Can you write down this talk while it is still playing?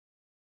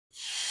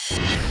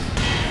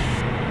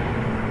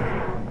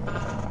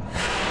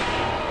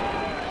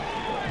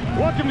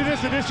Welcome to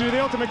this edition of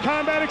the Ultimate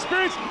Combat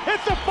Experience.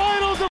 It's the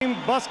finals of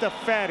Bust a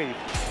Fatty.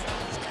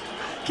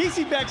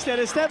 Casey Beckstead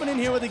is stepping in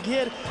here with a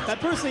kid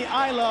that personally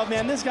I love,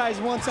 man. This guy's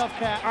one tough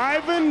cat.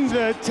 Ivan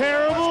the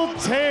Terrible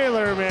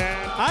Taylor,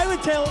 man. Ivan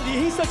Taylor,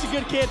 he's such a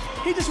good kid.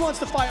 He just wants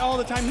to fight all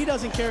the time. He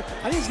doesn't care.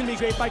 I think it's going to be a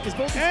great fight because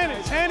both these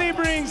guys. And he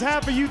brings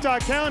half of Utah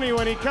County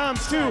when he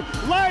comes to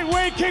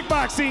lightweight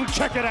kickboxing.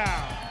 Check it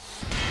out.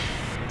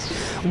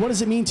 What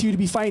does it mean to you to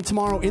be fighting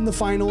tomorrow in the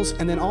finals?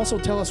 And then also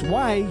tell us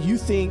why you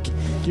think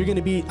you're going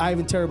to beat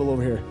Ivan Terrible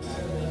over here.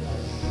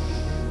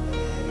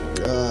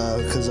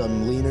 Because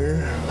I'm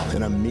leaner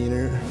and I'm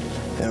meaner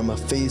and I'm a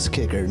face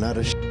kicker, not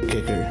a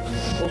kicker.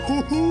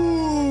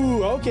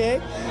 Ooh,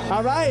 okay.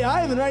 All right,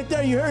 Ivan, right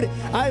there, you heard it.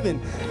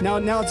 Ivan,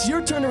 now it's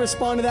your turn to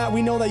respond to that.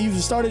 We know that you've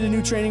started a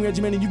new training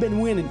regimen and you've been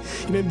winning.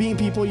 You've been beating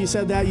people. You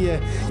said that you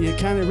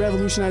kind of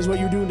revolutionized what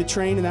you're doing to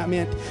train, and that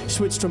meant you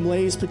switched from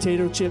Lay's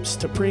potato chips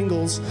to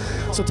Pringles.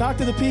 So talk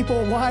to the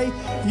people why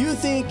you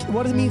think,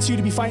 what it means to you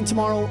to be fighting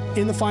tomorrow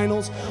in the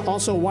finals.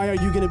 Also, why are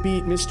you going to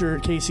beat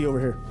Mr. Casey over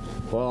here?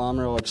 Well, I'm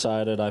real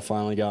excited I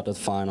finally got to the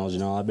finals. You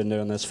know, I've been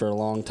doing this for a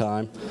long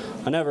time.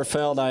 I never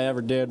felt I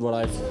ever did what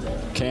I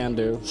can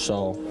do,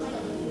 so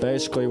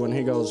basically when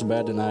he goes to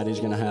bed tonight, he's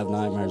going to have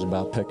nightmares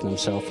about picking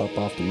himself up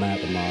off the mat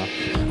tomorrow.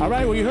 All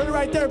right, well, you heard it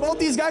right there. Both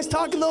these guys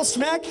talking a little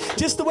smack,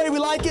 just the way we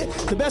like it.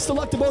 The best of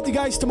luck to both you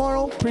guys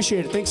tomorrow.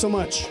 Appreciate it. Thanks so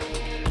much.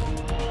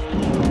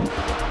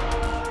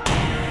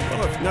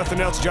 Well, if nothing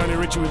else, Johnny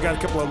Ritchie, we've got a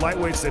couple of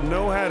lightweights that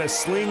know how to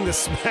sling the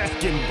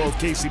smack in both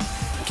Casey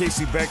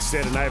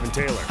Beckstead and Ivan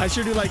Taylor. I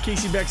sure do like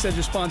Casey Beckstead's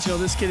response. You know,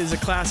 this kid is a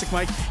classic,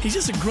 Mike. He's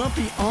just a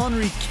grumpy,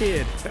 ornery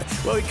kid.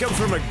 Well, he comes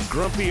from a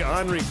grumpy,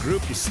 ornery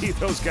group. You see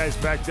those guys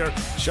back there,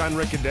 Sean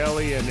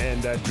Riccadelli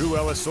and Drew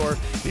Ellisor.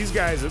 These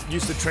guys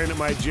used to train at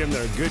my gym.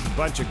 They're a good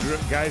bunch of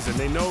guys, and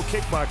they know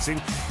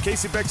kickboxing.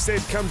 Casey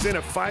Beckstead comes in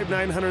at 5'9",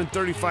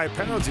 135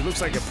 pounds. He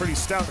looks like a pretty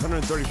stout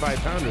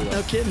 135-pounder, though.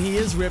 No kidding. He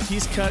is ripped.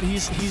 He's cut.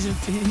 He's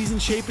in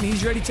shape, and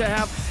he's ready to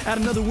add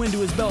another win to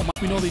his belt.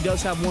 We know that he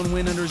does have one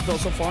win under his belt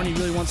so far, and he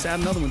really wants to add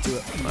another one to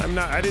it.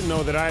 I didn't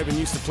know that Ivan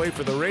used to play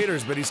for the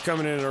Raiders, but he's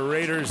coming in a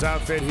Raiders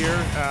outfit here.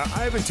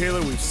 Ivan Taylor,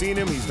 we've seen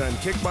him. He's done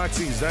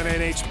kickboxing, he's done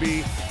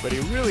NHB, but he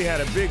really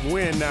had a big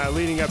win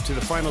leading up to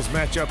the finals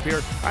matchup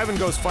here. Ivan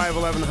goes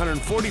 5'11",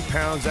 140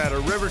 pounds out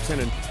of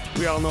Riverton, and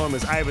we all know him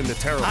as Ivan the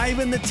Terrible.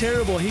 Ivan the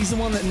Terrible. He's the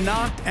one that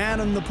knocked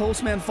Adam the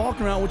Postman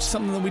Faulkner out, which is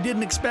something that we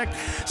didn't expect.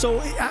 So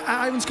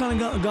Ivan's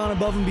kind of gone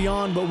above and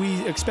beyond what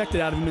we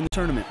expected out of him in the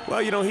tournament. Well,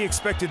 you know, he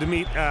expected to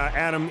meet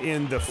Adam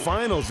in the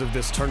finals of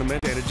this tournament,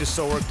 and it just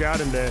so worked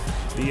out in the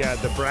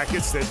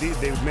brackets that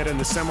they met in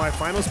the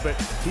semifinals. But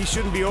he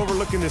shouldn't be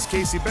overlooking this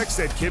Casey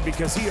Beckstead kid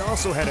because he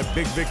also had a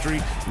big victory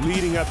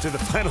leading up to the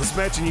finals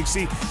match, and you can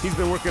see he's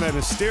been working on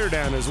his stare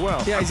down as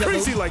well. Yeah, he's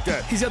crazy like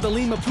that. He's got the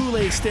Lima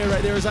Poulet stare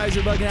right there. His eyes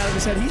are bugging out of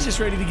his head. He's just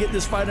ready to get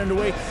this fight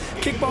underway.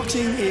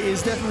 Kickboxing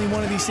is definitely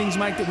one of these things,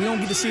 Mike, that we don't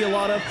get to see a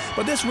lot of.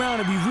 But this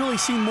round, we've really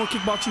seen more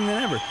kickboxing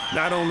than ever.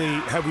 Not only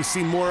have we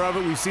seen more of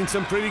it, we've seen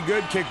some pretty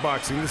good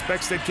kickboxing. This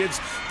Beckstead kid's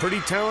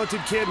pretty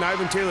talented kid, and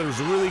Ivan Taylor has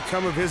really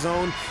come of his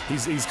own.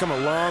 He's come a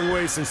long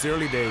way since the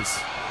early days.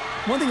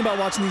 One thing about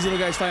watching these little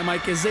guys fight,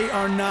 Mike, is they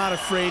are not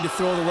afraid to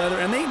throw the leather,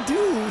 and they do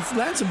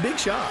land some big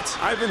shots.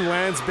 Ivan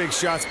lands big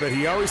shots, but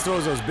he always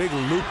throws those big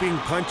looping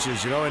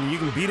punches, you know, and you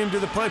can beat him to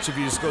the punch if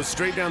you just go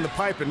straight down the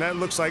pipe, and that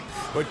looks like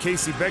what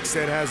Casey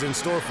Beckstead has in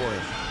store for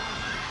him.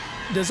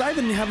 Does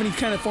Ivan have any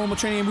kind of formal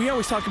training? We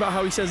always talk about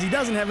how he says he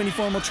doesn't have any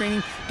formal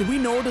training. Do we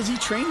know, does he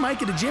train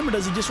Mike at a gym, or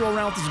does he just roll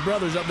around with his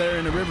brothers up there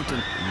in the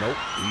Riverton? Nope,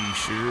 he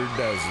sure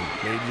doesn't.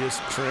 They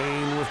just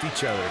train with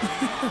each other.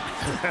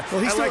 Well,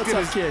 he's still a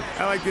tough kid.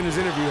 I liked in his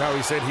interview how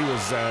he said he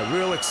was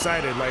real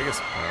excited. Like,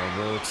 I'm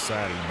real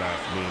excited about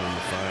being in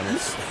the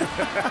finals.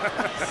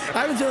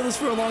 I've been doing this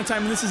for a long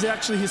time, and this is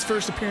actually his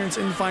first appearance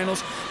in the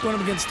finals, going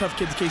up against tough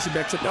kid Casey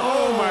Beckstead.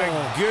 Oh my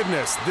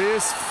goodness,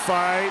 this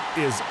fight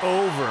is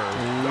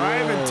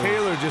over. Ivan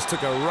Taylor just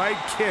took a right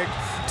kick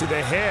to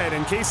the head,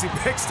 and Casey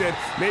Beckstead,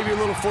 maybe a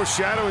little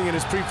foreshadowing in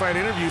his pre-fight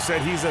interview,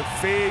 said he's a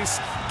face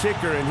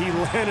kicker, and he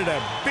landed a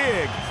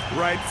big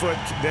right foot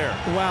there.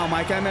 Wow,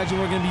 Mike, I imagine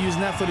we're going to be using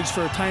that footage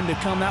for a time to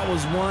come. That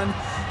was one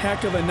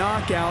heck of a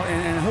knockout,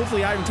 and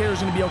hopefully Ivan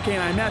Taylor's going to be okay,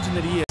 and I imagine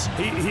that he is.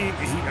 He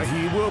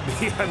will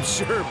be, I'm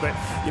sure, but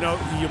you know,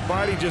 your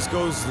body just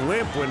goes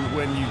limp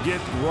when you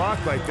get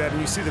rocked like that, and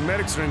you see the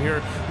medics are in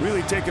here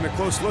really taking a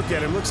close look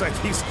at him. Looks like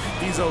he's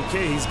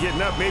okay. He's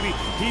getting up. Maybe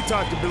he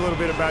talked a little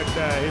bit about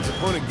his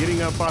opponent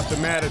getting up off the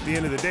mat at the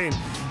end of the day.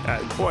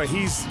 Boy,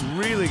 he's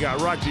really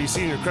got rocked. You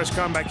see in your Crush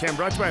Combat Cam,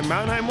 brought to you by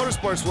Mountain High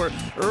Motorsports, where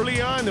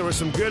early on there were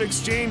some good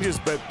exchanges,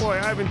 but boy,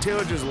 Ivan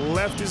Taylor just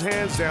left his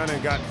hands down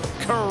and got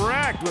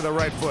cracked with a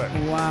right foot.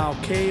 Wow,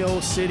 KO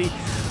City.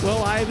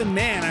 Well, Ivan,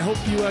 man, I hope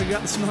you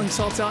got the smelling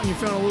salts out and you're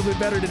feeling a little bit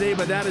better today,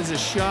 but that is a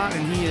shot,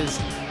 and he is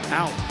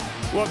out.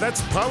 Well,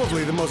 that's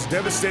probably the most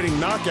devastating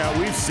knockout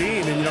we've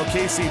seen. And, you know,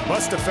 Casey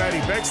Busta-Fatty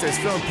Beckstead's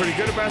feeling pretty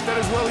good about that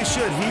as well. He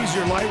should. He's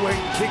your lightweight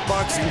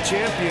kickboxing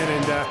champion,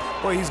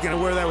 and, boy, he's going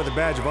to wear that with a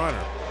badge of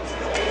honor.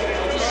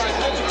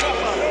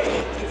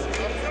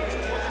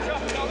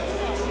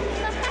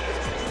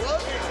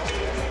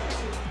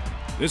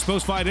 This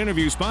post-fight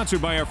interview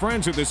sponsored by our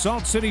friends at the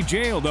Salt City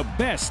Jail, the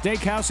best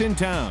steakhouse in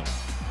town.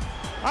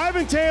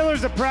 Ivan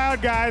Taylor's a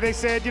proud guy. They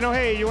said, you know,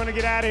 hey, you want to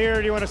get out of here or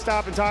do you want to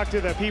stop and talk to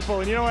the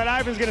people? And you know what?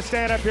 Ivan's going to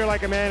stand up here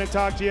like a man and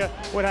talk to you.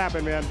 What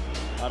happened, man?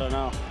 I don't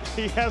know.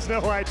 He has no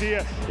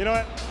idea. You know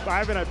what?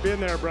 Ivan, I've been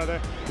there, brother.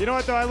 You know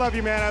what, though? I love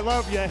you, man. I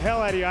love you.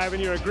 Hell out of you,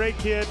 Ivan. You're a great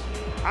kid.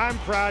 I'm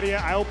proud of you.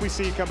 I hope we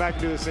see you come back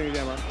and do this thing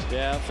again, man.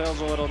 Yeah, it feels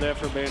a little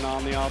different being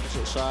on the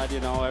opposite side. You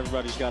know,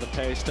 everybody's got to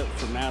taste it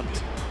from that.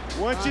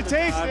 Once you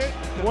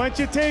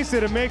taste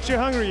it, it makes you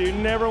hungry. You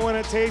never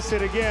want to taste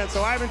it again.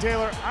 So, Ivan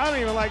Taylor, I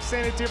don't even like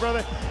saying it to you,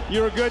 brother.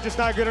 You were good, just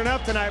not good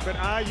enough tonight. But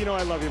you know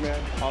I love you,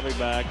 man. I'll be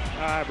back.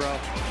 All right, bro.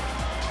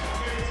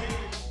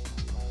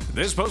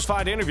 This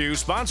post-fight interview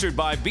sponsored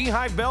by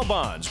Beehive Bell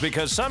Bonds,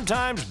 because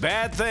sometimes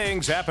bad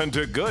things happen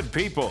to good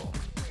people.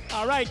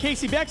 All right,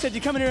 Casey Beckstead,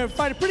 you come in here and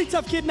fight a pretty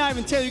tough kid in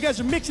Ivan Taylor. You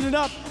guys are mixing it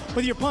up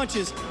with your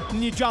punches,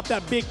 and you drop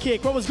that big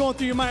kick. What was going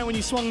through your mind when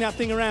you swung that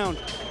thing around?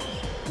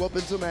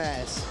 Whooping some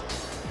ass.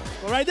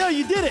 Well, right there,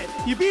 you did it.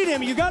 You beat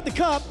him. You got the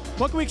cup.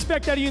 What can we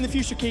expect out of you in the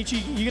future, Casey?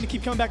 You going to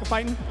keep coming back and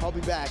fighting? I'll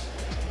be back.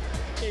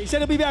 Yeah, you said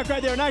he'll be back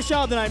right there. Nice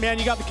job tonight, man.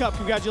 You got the cup.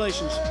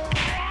 Congratulations.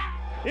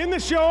 In the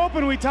show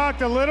open, we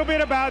talked a little bit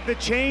about the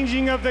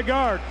changing of the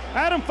guard.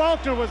 Adam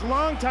Faulkner was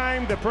long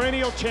time the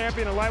perennial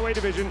champion in lightweight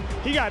division.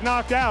 He got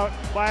knocked out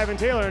by Ivan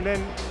Taylor, and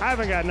then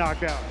Ivan got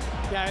knocked out.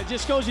 Yeah, it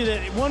just shows you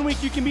that one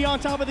week you can be on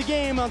top of the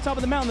game, on top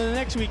of the mountain, and the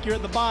next week you're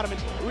at the bottom.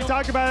 We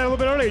talked about it a little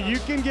bit earlier. You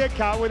can get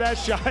caught with that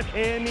shot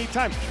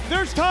anytime.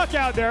 There's talk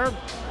out there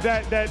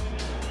that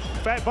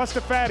Busta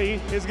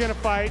Fatty is going to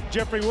fight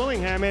Jeffrey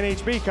Willingham,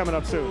 NHB, coming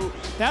up soon. Ooh,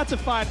 that's a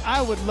fight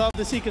I would love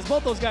to see because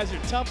both those guys are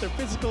tough. They're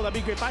physical. That'd be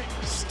a great fight.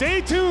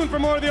 Stay tuned for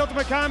more of the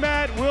Ultimate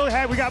Combat.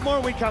 We got more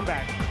when we come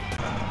back.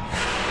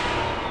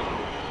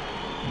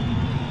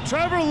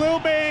 Trevor Lil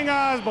Bang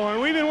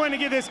Osborn. We've been wanting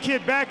to get this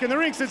kid back in the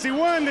ring since he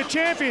won the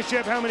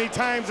championship how many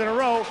times in a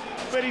row,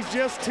 but he's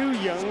just too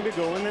young to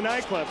go in the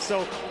nightclub.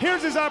 So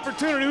here's his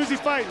opportunity. Who's he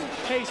fighting?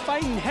 Hey, he's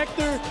fighting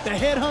Hector, the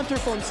headhunter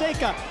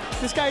Fonseca.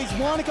 This guy, he's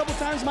won a couple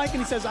times, Mike, and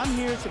he says, I'm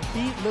here to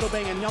beat Lil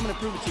Bang, and I'm going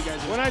to prove it to you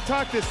guys. When I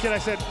talked to this kid, I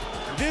said,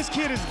 this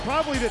kid is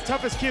probably the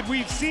toughest kid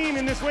we've seen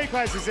in this weight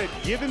class. He said,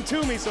 give him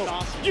to me. So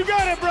awesome. You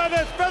got it,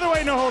 brother.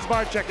 Featherweight, no holds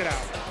barred. Check it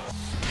out.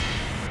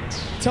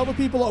 Tell the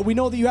people, we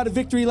know that you had a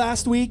victory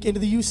last week into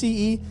the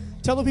UCE.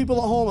 Tell the people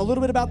at home a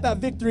little bit about that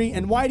victory,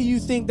 and why do you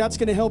think that's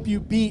going to help you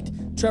beat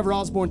Trevor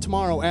Osborn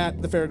tomorrow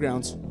at the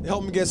fairgrounds? It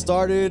helped me get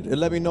started. It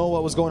let me know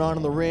what was going on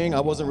in the ring.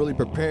 I wasn't really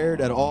prepared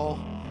at all.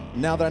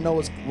 Now that I know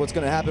what's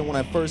going to happen when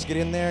I first get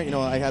in there, you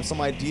know, I have some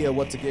idea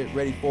what to get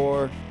ready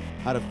for,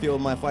 how to feel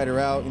my fighter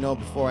out, you know,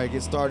 before I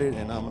get started,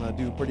 and I'm going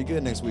to do pretty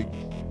good next week.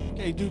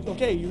 Okay, dude.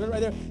 Okay, you heard it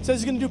right there.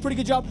 Says he's going to do a pretty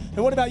good job.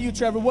 And what about you,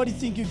 Trevor? What do you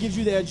think gives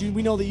you the edge?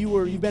 We know that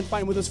you've been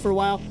fighting with us for a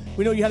while.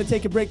 We know you had to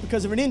take a break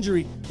because of an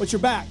injury, but you're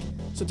back.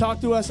 So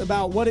talk to us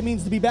about what it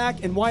means to be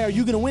back and why are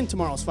you going to win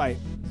tomorrow's fight?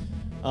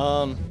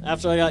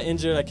 After I got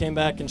injured, I came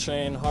back and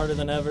trained harder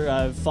than ever.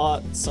 I've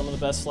fought some of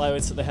the best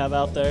flyweights that they have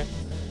out there.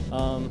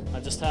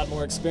 I've just had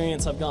more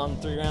experience. I've gone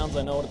 3 rounds.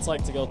 I know what it's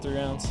like to go 3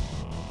 rounds.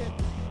 Okay.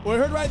 Well, I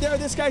heard right there,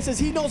 this guy says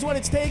he knows what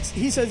it takes.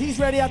 He says he's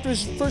ready after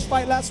his first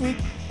fight last week.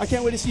 I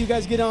can't wait to see you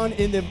guys get on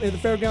in the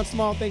fairgrounds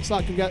tomorrow. Thanks a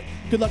lot.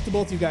 Good luck to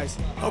both of you guys.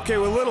 Okay,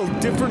 well, a little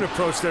different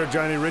approach there,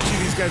 Johnny Ritchie.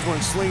 These guys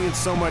weren't slinging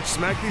so much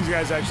smack. These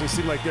guys actually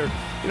seem like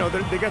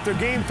they got their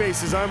game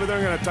faces on, but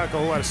they're going to talk a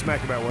whole lot of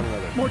smack about one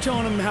another. More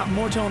telling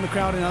the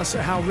crowd and us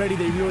how ready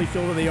they really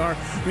feel that they are.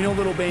 We know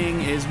Lil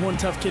Bang is one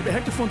tough kid, but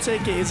Hector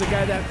Fonseca is a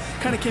guy that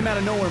kind of came out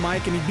of nowhere,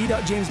 Mike, and he beat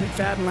out James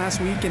McFadden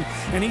last week,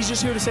 and he's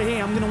just here to say,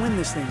 hey, I'm going to win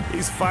this thing.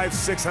 He's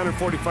 5'6",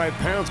 145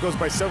 pounds, goes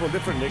by several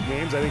different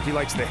nicknames. I think he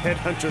likes the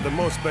headhunter the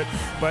most, but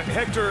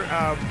Hector,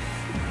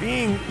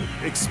 being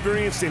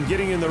experienced in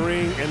getting in the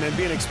ring and then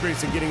being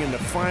experienced in getting in the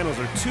finals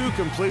are 2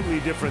 completely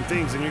different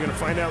things, and you're going to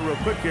find out real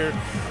quick here.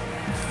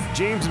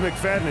 James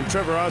McFadden and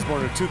Trevor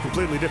Osborn are 2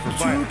 completely different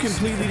fighters. 2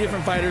 completely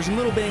different fighters, and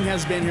Lil Bang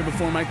has been here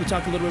before, Mike. We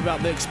talked a little bit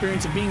about the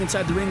experience of being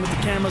inside the ring with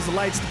the cameras, the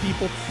lights, the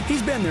people.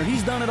 He's been there.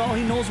 He's done it all.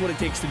 He knows what it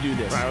takes to do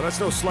this. Right, well, that's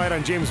no slight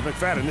on James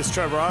McFadden. This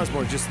Trevor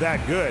Osborn is just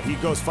that good. He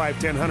goes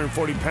 5'10",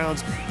 140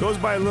 pounds, goes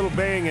by Lil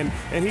Bang,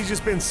 and he's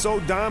just been so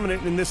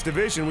dominant in this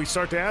division. We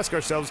start to ask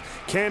ourselves,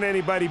 can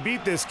anybody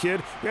beat this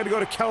kid? We had to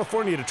go to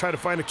California to try to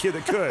find a kid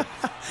that could.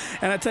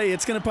 And I tell you,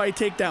 it's going to probably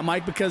take that,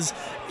 Mike, because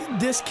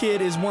this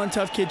kid is one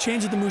tough kid.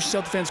 Changes the Moose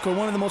Self-Defense Corps,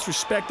 one of the most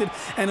respected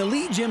and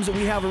elite gyms that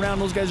we have around.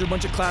 Those guys are a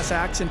bunch of class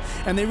acts, and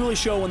they really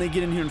show when they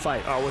get in here and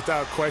fight. Oh,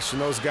 without question,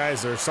 those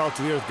guys are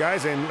salt-of-the-earth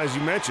guys, and as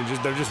you mentioned,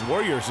 they're just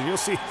warriors. And you'll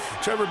see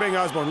Trevor Bang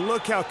Osborn,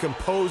 look how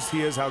composed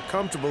he is, how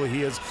comfortable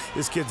he is.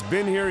 This kid's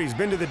been here, he's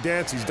been to the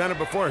dance, he's done it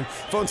before. And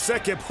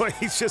Fonseca, boy,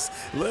 he's just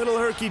a little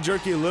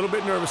herky-jerky, a little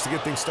bit nervous to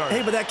get things started.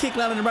 Hey, but that kick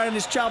landed right in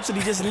his chops, and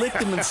he just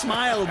licked him and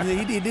smiled.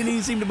 He didn't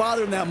even seem to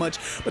bother him that much.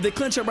 But they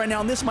clinch up right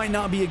now, and this might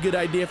not be a good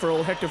idea for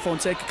old Hector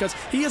Fonseca because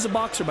he is a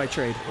boxer. boxer by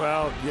trade.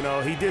 Well, you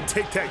know, he did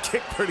take that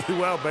kick pretty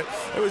well, but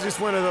it was just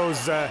one of those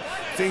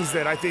things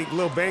that I think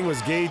Lil Bang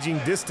was gauging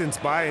distance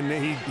by, and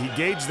he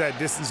gauged that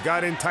distance,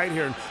 got in tight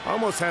here, and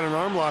almost had an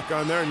arm lock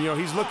on there. And, you know,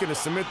 he's looking to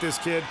submit this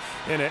kid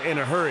in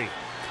a hurry.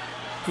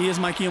 He is,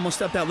 Mikey, almost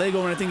stepped that leg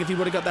over, and I think if he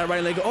would have got that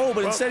right leg,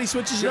 but instead he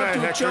switches it up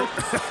to a choke.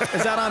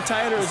 Is that on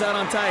tight or is that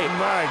on tight?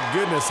 My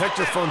goodness,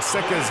 Hector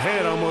Fonseca's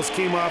head almost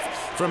came off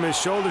from his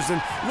shoulders,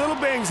 and Little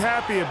Bang's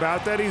happy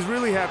about that. He's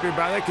really happy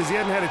about that because he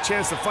hadn't had a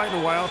chance to fight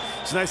in a while.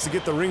 It's nice to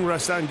get the ring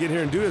rust out and get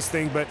here and do his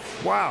thing, but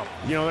wow,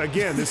 you know,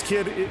 again, this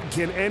kid,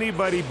 can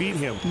anybody beat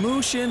him?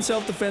 Mushin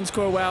Self-Defense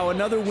Corps, wow,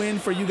 another win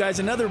for you guys,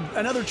 another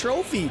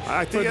trophy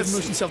I think for the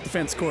Mushin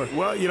Self-Defense Corps.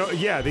 Well, you know,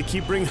 yeah, they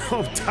keep bringing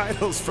home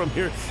titles from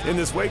here in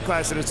this weight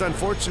class, and it's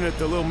unfortunate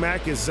that Lil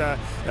Mac is in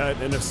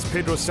a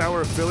Pedro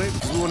Sauer affiliate,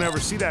 because we will never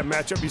see that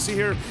matchup. You see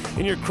here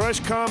in your Crush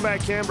Combat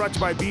Cam, brought to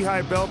you by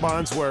Beehive Bell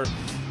Bonds, where,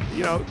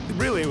 you know,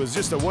 really it was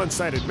just a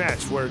one-sided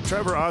match where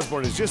Trevor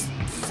Osborn is just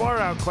far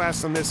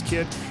outclassed on this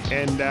kid,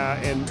 and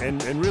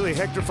really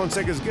Hector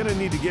Fonseca is going to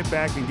need to get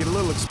back and get a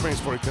little experience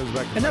before he comes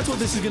back. And that's what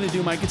this is going to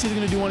do, Mike. It's either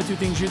going to do one of two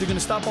things. You're either going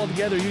to stop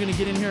altogether, or you're going to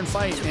get in here and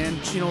fight. And,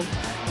 you know,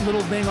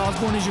 Little Bang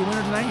Osborn is your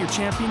winner tonight, your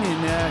champion,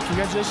 and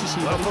congratulations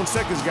to you. Well,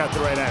 Fonseca's got the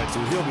right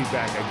attitude. He'll be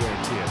back, I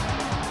guarantee it.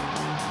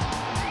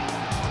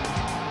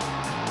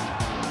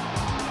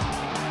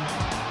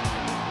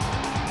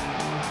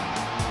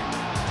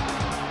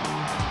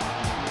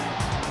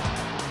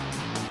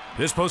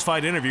 This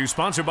post-fight interview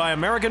sponsored by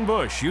American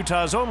Bush,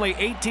 Utah's only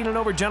 18 and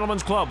over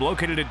gentlemen's club,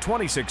 located at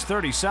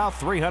 2630 South,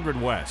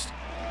 300 West.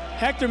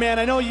 Hector, man,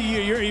 I know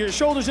your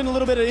shoulder's in a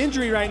little bit of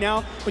injury right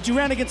now, but you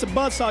ran against a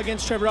buzzsaw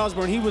against Trevor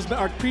Osborn. He was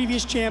our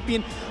previous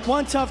champion,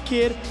 one tough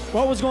kid.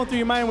 What was going through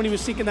your mind when he was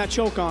sinking that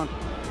choke on?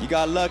 You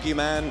got lucky,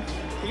 man.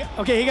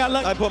 Okay, he got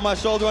lucky. I put my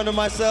shoulder under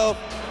myself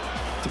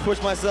to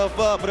push myself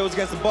up, but it was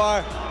against the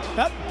bar.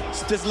 Yep.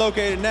 It's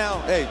dislocated now.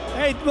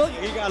 Hey, well,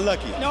 he got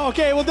lucky. No,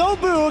 okay, well,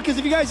 don't boo, because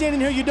if you guys ain't in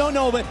here, you don't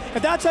know. But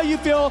if that's how you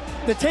feel,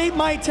 the tape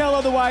might tell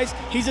otherwise.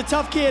 He's a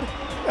tough kid.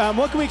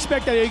 What can we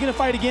expect out of you? Are you going to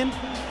fight again?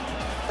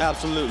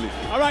 Absolutely.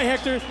 All right,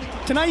 Hector.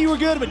 Tonight you were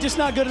good, but just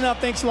not good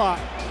enough. Thanks a lot.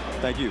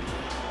 Thank you.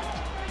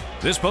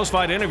 This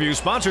post-fight interview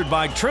sponsored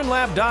by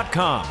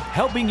TrinLab.com,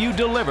 helping you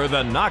deliver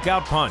the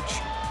knockout punch.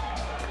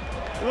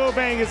 Lil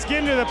Bang, it's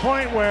getting to the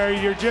point where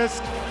you're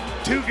just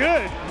too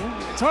good.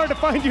 It's hard to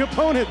find your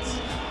opponents.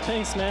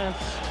 Thanks, man.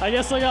 I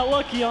guess I got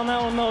lucky on that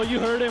one, though.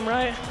 You heard him,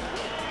 right?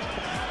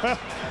 Well,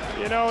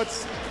 you know,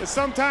 it's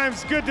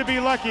sometimes good to be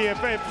lucky.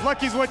 If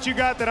lucky's what you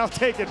got, then I'll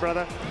take it,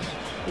 brother.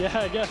 Yeah,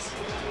 I guess.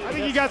 I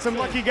think you got some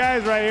lucky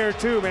guys right here,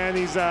 too, man.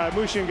 These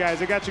Mushin guys,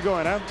 they got you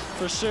going, huh?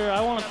 For sure. I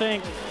want to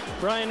thank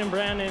Brian and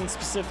Brandon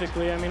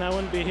specifically. I mean, I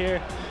wouldn't be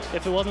here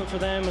if it wasn't for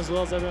them, as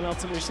well as everyone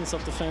else at Mushin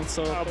Self-Defense.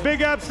 So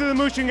big ups to the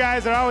Mushin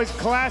guys. They're always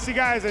classy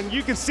guys, and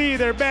you can see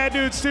they're bad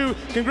dudes, too.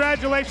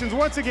 Congratulations.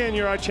 Once again,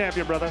 you're our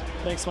champion, brother.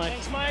 Thanks, Mike.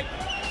 Thanks, Mike.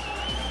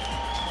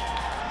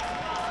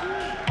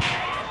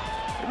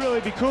 It'd really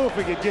be cool if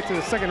we could get to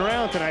the second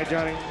round tonight,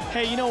 Johnny.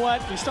 Hey, you know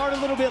what? We started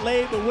a little bit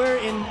late, but we're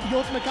in the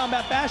Ultimate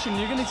Combat fashion.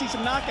 You're going to see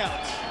some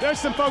knockouts. There's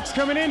some folks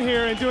coming in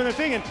here and doing their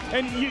thing,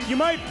 and you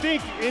might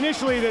think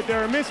initially that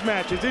there are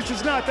mismatches. It's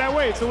just not that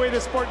way. It's the way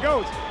this sport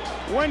goes.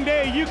 One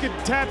day you could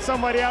tap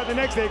somebody out, the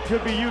next day it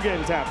could be you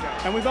getting tapped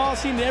out. And we've all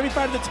seen that every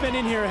fighter that's been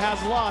in here has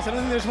lost. I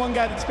don't think there's one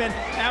guy that's been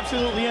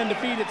absolutely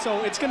undefeated,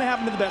 so it's going to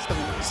happen to the best of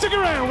them. Stick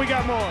around, we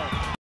got more.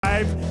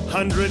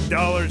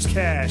 $500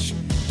 cash.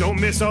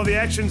 Don't miss all the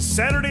action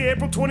Saturday,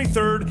 April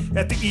 23rd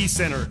at the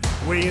E-Center.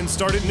 Weigh-in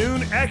start at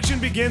noon. Action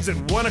begins at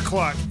 1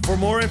 o'clock. For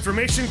more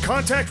information,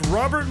 contact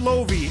Robert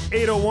Lovey,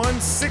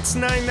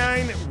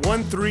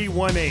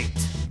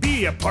 801-699-1318.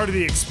 Be a part of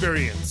the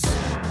experience.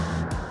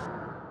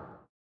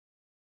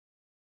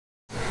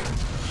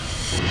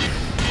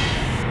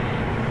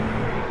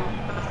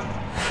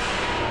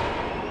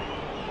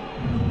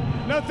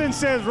 Nothing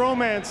says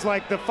romance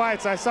like the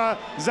fights. I saw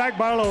Zach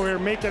Barlow here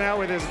making out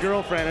with his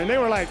girlfriend, and they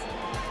were like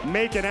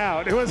making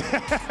out. It was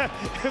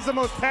the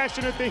most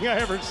passionate thing I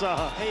ever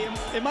saw. Hey,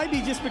 it might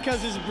be just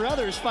because his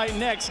brother's fighting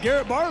next.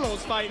 Garrett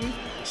Barlow's fighting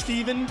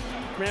Steven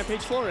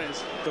Rampage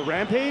Flores. The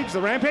Rampage?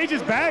 The Rampage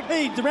is back?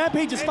 Hey, the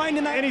Rampage is fighting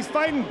tonight. And he's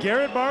fighting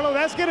Garrett Barlow.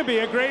 That's going to be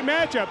a great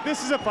matchup.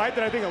 This is a fight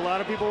that I think a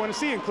lot of people want to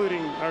see,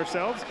 including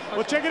ourselves.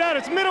 Well, check it out.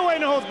 It's middleweight,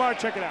 no holds barred.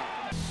 Check it out.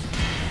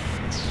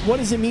 What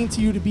does it mean to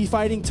you to be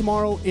fighting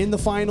tomorrow in the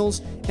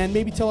finals? And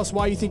maybe tell us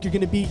why you think you're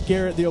going to beat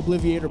Garrett the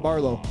Obliviator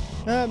Barlow.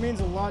 It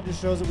means a lot.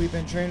 Just shows that we've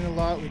been training a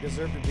lot. We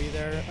deserve to be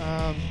there.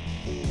 And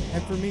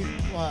for me,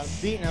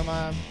 beating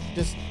him,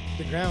 just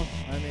the ground.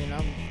 I mean,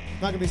 I'm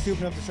not going to be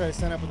stupid enough to try to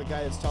stand up with a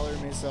guy that's taller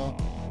than me, so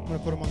I'm going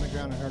to put him on the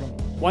ground and hurt him.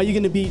 Why are you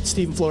going to beat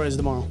Steven Flores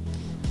tomorrow?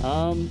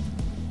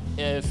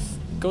 If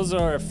it goes to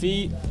our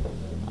feet,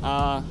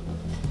 I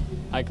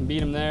can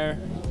beat him there.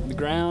 The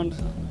ground,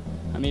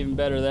 I'm even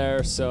better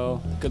there,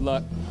 so good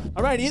luck.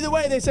 All right, either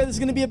way, they said it's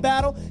going to be a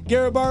battle.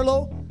 Garrett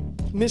Barlow,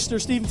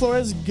 Mr. Steven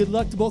Flores, good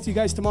luck to both of you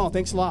guys tomorrow.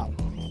 Thanks a lot.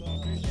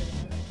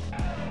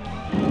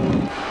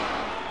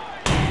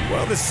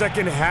 Well, the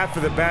second half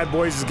of the Bad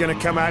Boys is going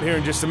to come out here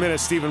in just a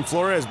minute, Stephen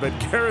Flores, but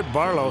Garrett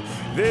Barlow,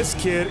 this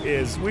kid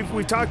is,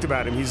 we talked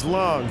about him, he's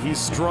long, he's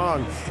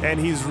strong, and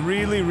he's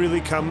really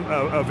come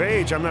of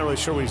age. I'm not really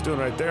sure what he's doing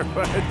right there,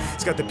 but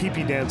he's got the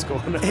pee-pee dance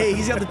going on. Hey,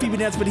 he's got the pee-pee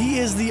dance, but he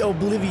is the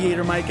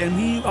obliviator, Mike, and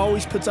he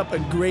always puts up a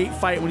great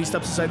fight when he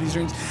steps inside these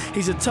rings.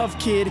 He's a tough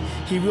kid.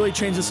 He really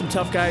trains with some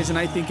tough guys, and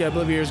I think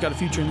Obliviator's got a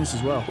future in this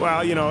as well.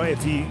 Well, you know,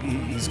 if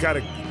he's got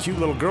a cute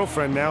little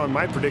girlfriend now, and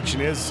my prediction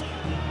is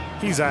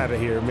he's out of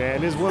here, man.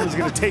 His woman's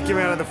going to take him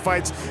out of the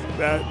fights.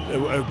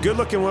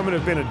 Good-looking women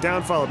have been a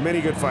downfall of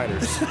many good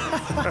fighters.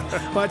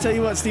 Well, I tell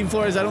you what, Steve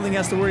Flores, I don't think he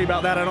has to worry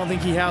about that. I don't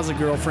think he has a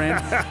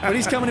girlfriend. But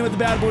he's coming in with the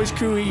Bad Boys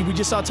crew. We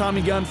just saw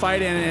Tommy Gunn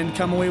fight and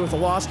come away with a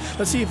loss.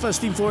 Let's see if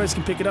Steve Flores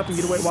can pick it up and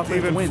walk away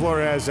with a win. Stephen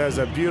Flores has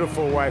a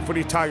beautiful wife. What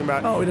are you talking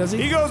about? Oh, does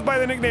he? He goes by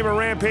the nickname of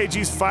Rampage.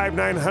 He's 5'9",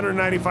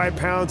 195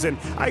 pounds, and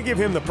I give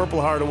him the Purple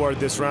Heart Award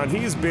this round.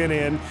 He's been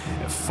in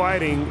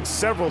fighting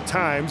several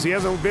times. He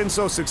hasn't been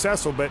so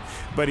successful,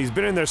 but he's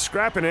been in there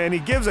scrapping, and he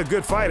gives a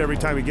good fight every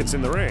time he gets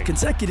in the ring.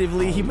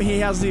 Consecutively, he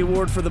has the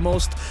award for the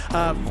most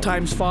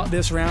times fought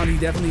this round. He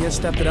definitely has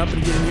stepped it up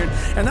and get in here.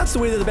 And that's the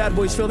way that the Bad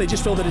Boys feel. They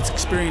just feel that it's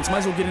experience. Might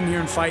as well get in here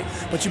and fight.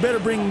 But you better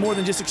bring more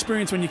than just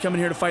experience when you come in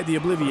here to fight the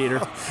Obliviator.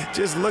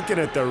 Just looking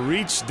at the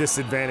reach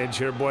disadvantage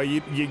here, boy,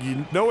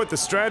 you know what the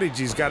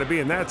strategy's got to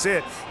be, and that's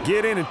it.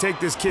 Get in and take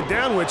this kid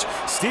down, which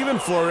Stephen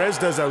Flores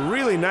does a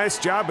really nice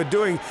job of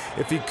doing.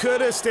 If he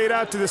could have stayed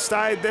out to the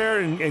side there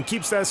and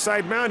keeps that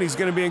side mount, he's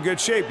going to be in good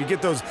shape. You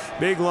get those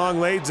big, long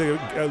legs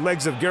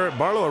of Garrett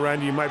Barlow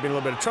around you might be in a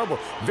little bit of trouble.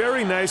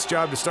 Very nice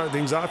job to start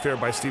things off here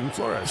by Stephen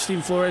Flores.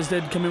 Stephen Flores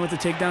did come in with the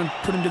takedown,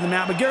 put him to the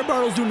mat, but Garrett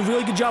Barlow's doing a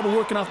really good job of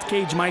working off the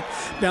cage, Mike,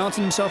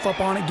 balancing himself up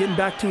on it, getting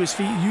back to his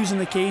feet, using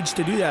the cage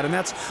to do that, and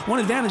that's one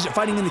advantage that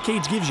fighting in the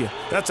cage gives you.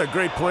 That's a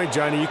great point,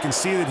 Johnny. You can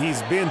see that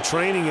he's been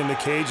training in the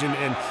cage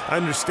and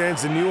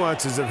understands the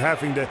nuances of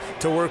having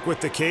to work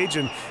with the cage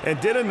and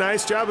did a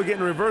nice job of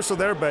getting reversal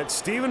there, but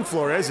Stephen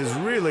Flores is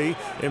really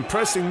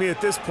impressing me at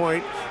this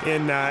point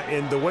in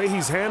the way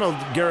he's handled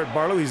Garrett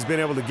Barlow. He's been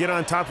able to get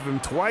on top of him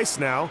twice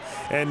now,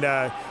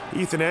 and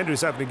Ethan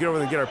Andrews having to get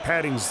over and get our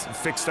paddings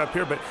fixed up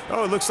here, but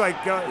oh, it looks like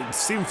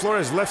Stephen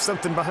Flores left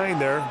something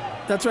behind there.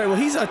 That's right. Well,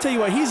 I'll tell you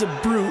what, he's a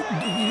brute.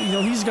 You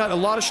know, he's got a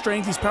lot of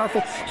strength. He's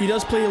powerful. He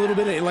does play a little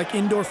bit of like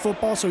indoor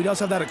football, so he does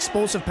have that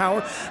explosive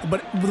power.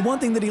 But the one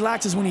thing that he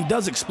lacks is when he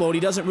does explode,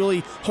 he doesn't really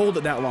hold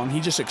it that long. He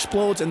just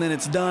explodes and then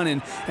it's done.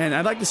 And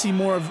I'd like to see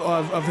more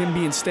of him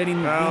being steady.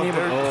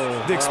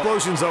 The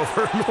explosion's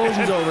over.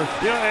 Explosion's over.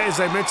 You know, as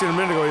I mentioned a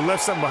minute ago, he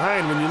left something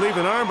behind. When you leave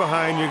an arm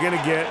behind, you're going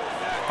to get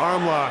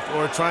arm lock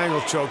or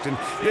triangle choked, and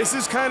this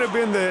has kind of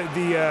been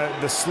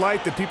the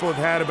slight that people have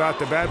had about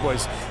the Bad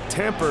Boys,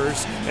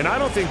 tempers, and I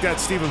don't think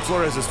that's Stephen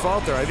Flores'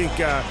 fault there. I think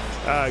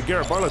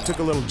Garrett Barlow took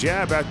a little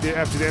jab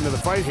after the end of the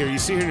fight here. You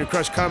see here in your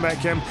Crush Combat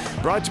Chem,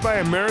 brought to you by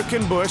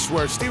American Bush,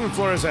 where Stephen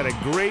Flores had a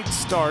great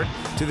start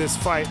to this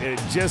fight, and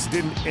it just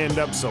didn't end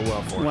up so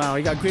well for him. Wow,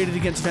 he got graded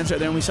against the fence right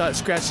there, and we saw it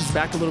scratch his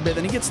back a little bit.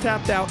 Then he gets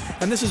tapped out,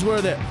 and this is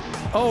where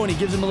and he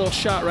gives him a little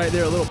shot right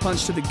there, a little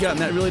punch to the gut, and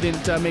that really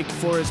didn't make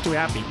Flores too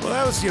happy. Well,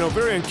 that was,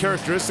 very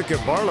uncharacteristic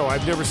of Barlow.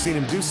 I've never seen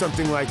him do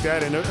something like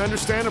that, and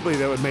understandably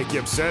that would make you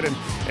upset,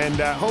 and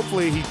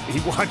hopefully he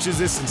watches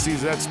this and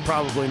sees that's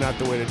probably not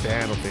the way to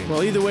handle things.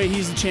 Well, either way,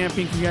 he's the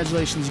champion.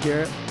 Congratulations,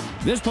 Garrett.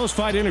 This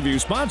post-fight interview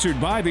sponsored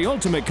by the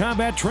Ultimate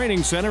Combat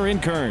Training Center in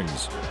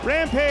Kearns.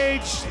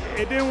 Rampage,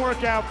 it didn't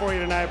work out for you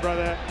tonight,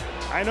 brother.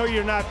 I know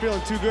you're not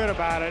feeling too good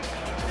about it.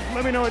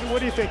 Let me know, what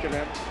do you think of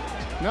him?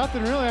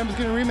 Nothing really. I'm just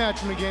going to rematch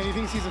him again. He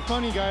thinks he's a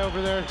funny guy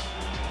over there.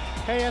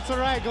 Hey, that's all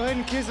right. Go ahead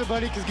and kiss it,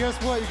 buddy, because guess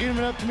what? You're giving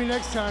it up to me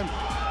next time.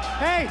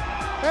 Hey,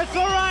 that's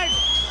all right.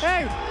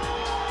 Hey,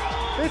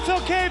 it's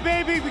okay,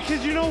 baby,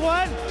 because you know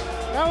what?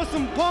 That was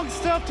some punk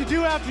stuff to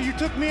do after you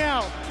took me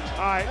out.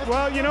 All right,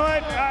 well, you know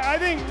what? I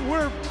think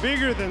we're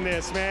bigger than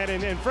this, man,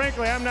 and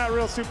frankly, I'm not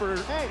real super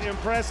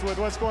impressed with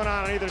what's going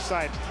on either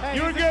side. Hey,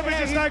 you were good, but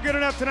just not good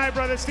enough tonight,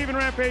 brother. Stephen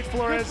Rampage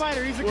Flores. Good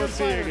fighter. He's a good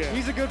fighter.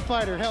 He's a good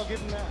fighter. Hell, give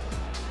him that.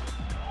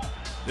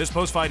 This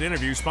post-fight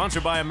interview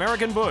sponsored by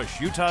American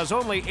Bush, Utah's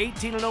only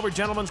 18 and over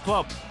gentlemen's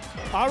club.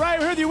 All right,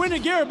 we heard the winner,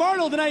 Garrett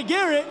Barlow tonight.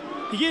 Garrett,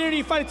 you get in here,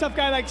 you fight a tough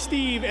guy like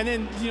Steve, and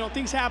then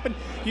things happen.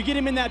 You get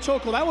him in that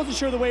chokehold. I wasn't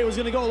sure the way it was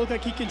going to go. It looked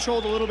like he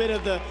controlled a little bit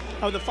of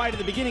the fight at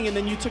the beginning, and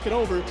then you took it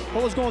over.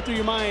 What was going through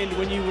your mind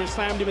when you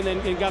slammed him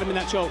and got him in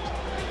that choke?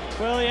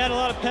 Well, he had a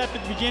lot of pep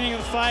at the beginning of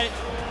the fight,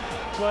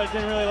 but it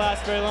didn't really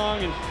last very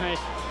long, and I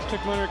took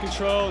him under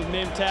control and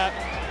made him tap.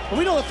 Well,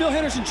 we know that Phil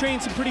Henderson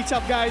trains some pretty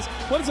tough guys.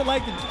 What is it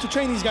like to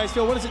train these guys,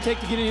 Phil? What does it take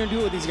to get in here and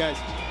do it with these guys?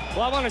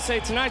 Well, I want to say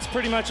tonight's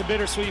pretty much a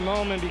bittersweet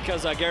moment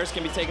because Garrett's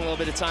going to be taking a little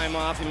bit of time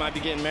off. He might be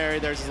getting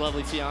married. There's his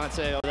lovely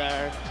fiance over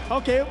there.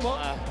 Okay,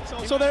 well,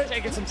 so they're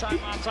taking some time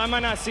off, so I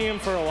might not see him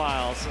for a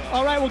while. So.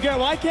 All right, well, Garrett,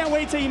 well, I can't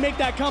wait till you make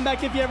that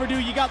comeback if you ever do.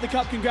 You got the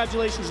cup.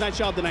 Congratulations. Nice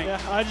job tonight.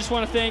 Yeah, I just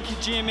want to thank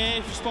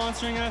GMA for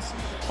sponsoring us.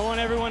 I want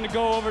everyone to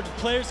go over to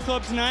Players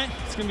Club tonight.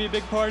 It's going to be a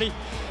big party,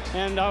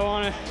 and I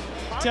want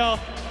to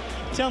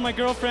tell my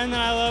girlfriend that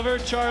I love her,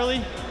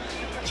 Charlie.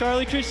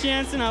 Charlie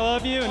Christiansen, I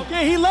love you. And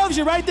okay, he loves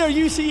you right there,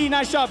 UCE.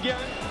 Nice job,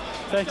 Garrett.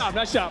 Thanks.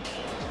 Nice job.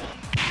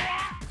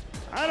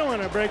 I don't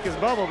want to break his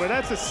bubble, but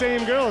that's the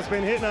same girl that's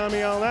been hitting on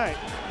me all night.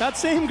 That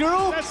same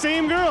girl? That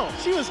same girl.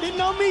 She was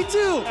hitting on me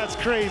too. That's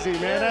crazy,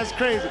 man. That's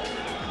crazy.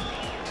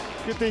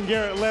 Good thing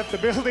Garrett left the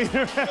building.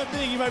 Good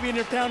thing you might be in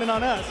there pounding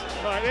on us.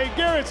 All right, hey,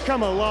 Garrett's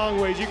come a long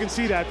ways. You can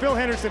see that. Phil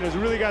Henderson has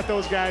really got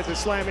those guys at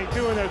slamming,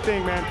 doing their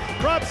thing, man.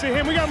 Props to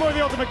him. We got more of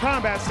the Ultimate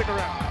Combat. Stick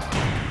around.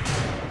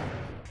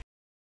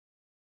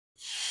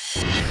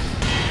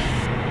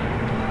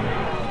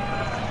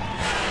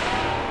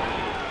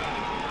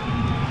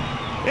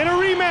 In a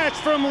rematch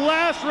from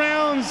last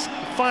round's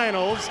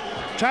finals,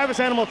 Travis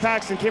Animal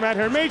Paxton came out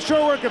here and made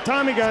short work of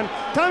Tommy Gunn.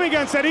 Tommy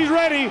Gunn said he's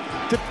ready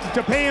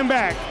to pay him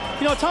back.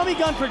 You know, Tommy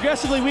Gunn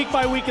progressively, week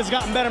by week, has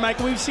gotten better, Mike,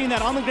 and we've seen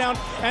that on the ground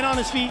and on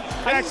his feet.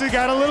 He actually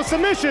got a little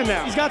submission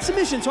now. He's got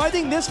submission, so I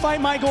think this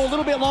fight might go a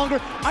little bit longer.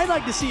 I'd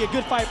like to see a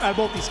good fight out of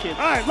both these kids.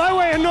 All right,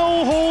 lightweight and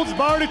no holds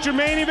barred at your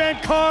main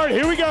event card.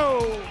 Here we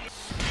go.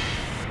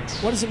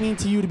 What does it mean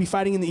to you to be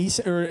fighting in the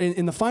East or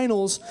in the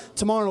finals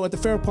tomorrow at the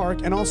Fair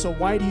Park? And also,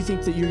 why do you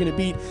think that you're going to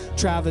beat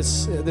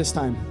Travis this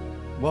time?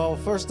 Well,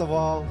 first of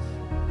all,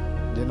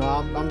 you know,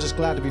 I'm just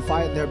glad to be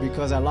fighting there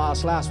because I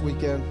lost last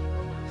weekend.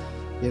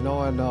 You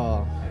know, and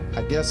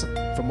I guess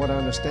from what I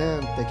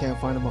understand, they can't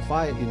find him a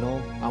fight. You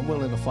know, I'm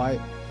willing to fight.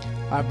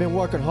 I've been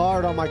working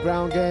hard on my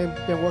ground game.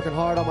 Been working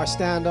hard on my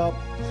stand-up.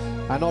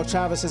 I know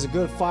Travis is a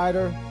good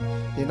fighter.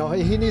 You know,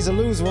 he needs to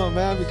lose one,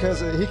 man,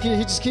 because he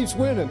just keeps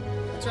winning.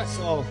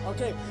 So,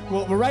 okay,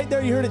 well, right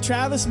there, you heard it.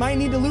 Travis might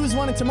need to lose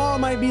one, and tomorrow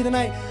might be the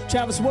night.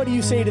 Travis, what do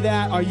you say to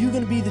that? Are you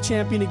going to be the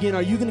champion again?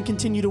 Are you going to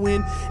continue to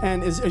win?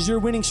 And is your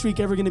winning streak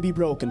ever going to be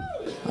broken?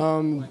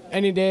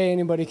 Any day,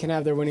 anybody can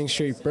have their winning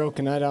streak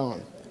broken.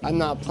 I'm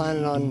not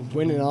planning on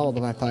winning all of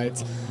my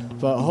fights,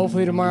 but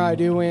hopefully tomorrow I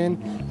do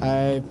win.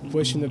 I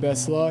wish him the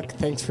best luck.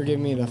 Thanks for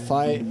giving me the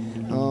fight.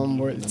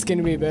 It's going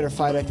to be a better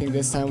fight, I think,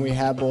 this time. We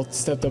have both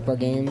stepped up our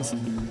games.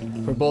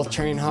 We're both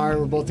trained hard.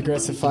 We're both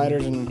aggressive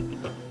fighters, and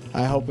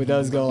I hope it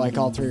does go like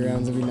all 3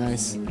 rounds. It'll be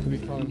nice. It'll be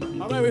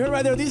fun. All right, we heard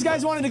right there. These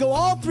guys wanted to go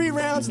all 3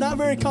 rounds. Not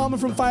very common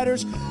from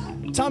fighters.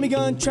 Tommy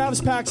Gunn,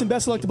 Travis Paxton,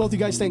 best of luck to both you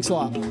guys. Thanks a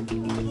lot.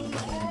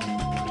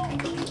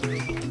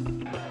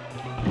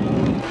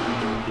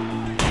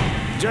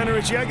 John and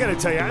Richie, I got to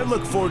tell you, I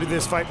look forward to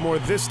this fight more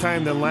this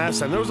time than last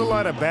time. There was a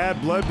lot of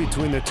bad blood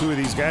between the two of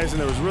these guys, and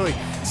there was really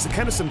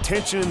kind of some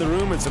tension in the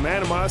room and some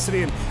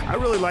animosity, and I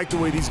really like the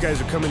way these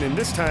guys are coming in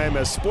this time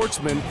as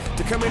sportsmen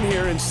to come in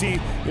here and see,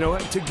 you know,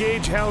 to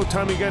gauge how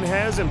Tommy Gunn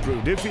has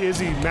improved.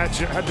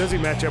 How does he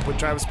match up with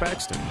Travis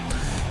Paxton?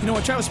 You know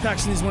what, Travis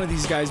Paxton is one of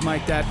these guys,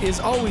 Mike, that is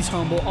always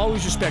humble,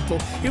 always respectful.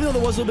 Even though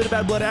there was a little bit of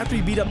bad blood after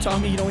he beat up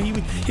Tommy, you know, he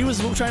was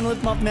trying to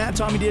lift him up, Matt.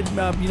 Tommy did,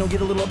 you know,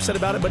 get a little upset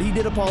about it, but he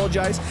did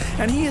apologize.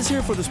 And he is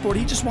here for the sport.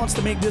 He just wants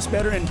to make this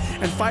better and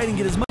fight and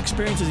get as much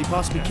experience as he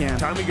possibly can.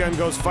 Tommy Gunn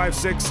goes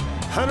 5'6",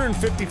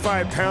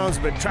 155 pounds,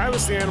 but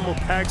Travis the Animal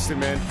Paxton,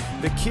 man,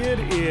 the kid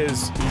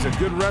he's a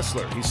good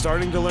wrestler. He's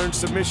starting to learn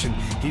submission.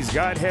 He's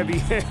got heavy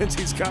hands.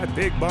 He's got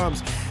big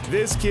bombs.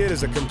 This kid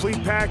is a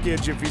complete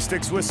package. If he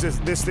sticks with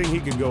this thing, he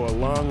can go a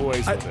long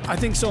ways with it. I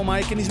think so,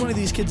 Mike, and he's one of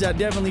these kids that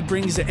definitely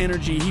brings the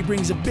energy. He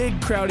brings a big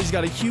crowd. He's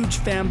got a huge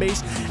fan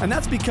base, and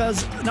that's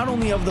because not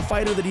only of the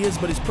fighter that he is,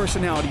 but his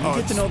personality. You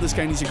get to know this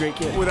guy, and he's a great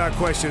kid. Without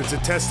question, it's a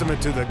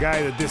testament to the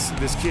guy that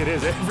this kid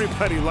is.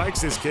 Everybody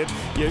likes this kid.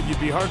 You'd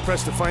be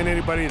hard-pressed to find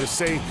anybody to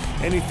say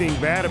anything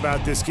bad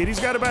about this kid. He's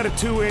got about a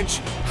 2-inch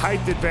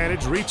height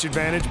advantage, reach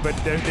advantage, but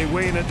they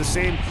weigh in at the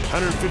same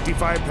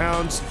 155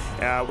 pounds.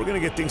 We're going to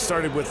get things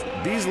started with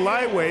these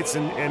lightweights,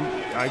 and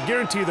I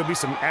guarantee you there'll be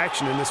some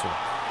action in this one.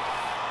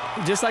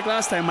 Just like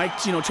last time,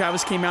 Mike, you know,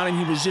 Travis came out and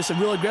he was just a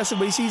real aggressive,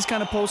 but you see he's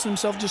kind of posting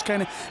himself, just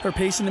kind of, or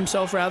pacing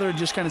himself rather,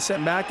 just kind of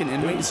sitting back and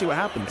waiting to see what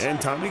happens. And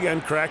Tommy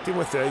Gunn cracked him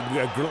with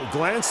a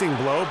glancing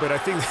blow, but I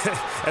think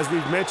that, as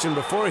we've mentioned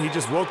before, he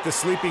just woke the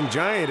sleeping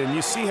giant, and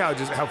you see how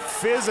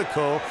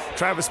physical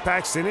Travis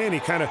Paxton is. He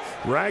kind of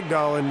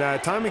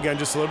ragdolling Tommy Gunn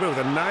just a little bit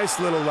with a nice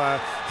little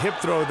hip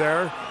throw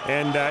there,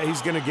 and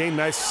he's going to gain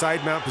nice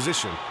side mount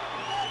position.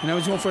 And now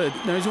he's going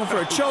for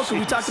a choke, and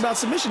we talked about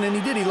submission, and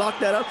he did. He locked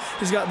that up.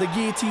 He's got the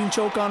guillotine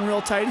choke on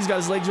real tight. He's got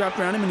his legs wrapped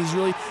around him, and he's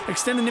really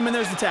extending him, and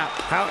there's the tap.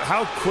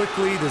 How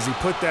quickly does he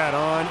put that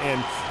on?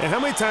 And how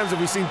many times have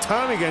we seen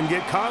Tommy Gunn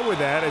get caught with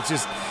that? It's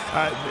just,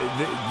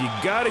 you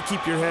got to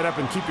keep your head up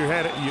and keep your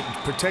head, you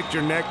protect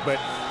your neck, but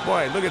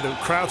boy, look at the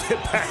crowd that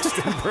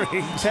Paxton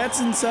brings. Pets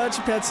and such.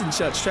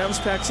 Travis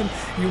Paxton,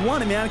 you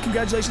won it, man.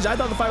 Congratulations. I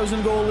thought the fight was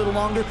going to go a little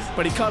longer,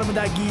 but he caught him with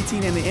that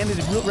guillotine, and they ended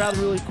it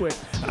really quick.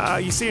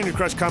 You see in your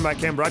Crush Combat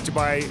Cam, brought to you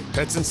by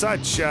Pets and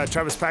Such,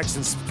 Travis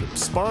Paxton's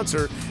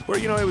sponsor, where,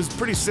 you know, it was a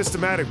pretty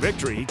systematic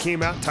victory. He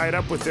came out, tied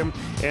up with him,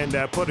 and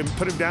put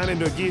him down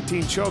into a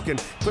guillotine choke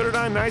and put it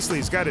on nicely.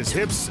 He's got his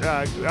hips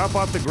up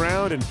off the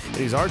ground, and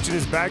he's arching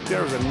his back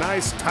there. It was a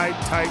nice, tight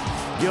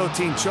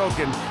guillotine choke,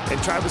 and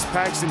Travis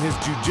Paxton, his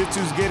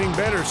jiu-jitsu's getting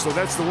better, so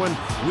that's the one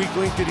weak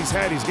link that he's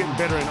had. He's getting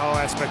better in all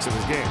aspects of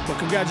his game. Well,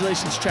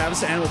 congratulations,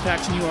 Travis. Animal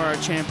Paxton, you are our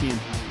champion.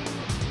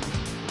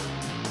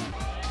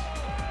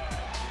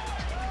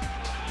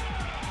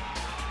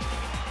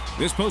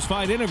 This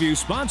post-fight interview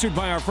sponsored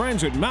by our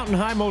friends at Mountain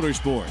High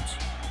Motorsports.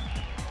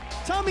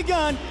 Tommy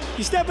Gunn,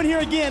 you step in here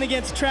again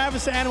against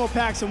Travis the Animal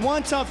Paxton,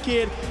 one tough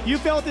kid. You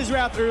felt his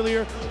wrath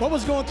earlier. What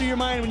was going through your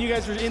mind when you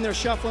guys were in there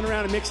shuffling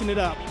around and mixing it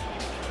up?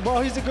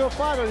 Well, he's a good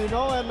fighter, you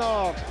know, and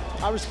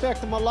I respect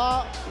him a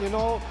lot. You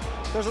know,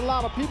 there's a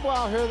lot of people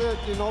out here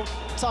that, you know,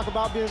 talk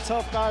about being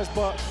tough guys,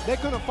 but they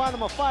couldn't find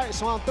him a fight.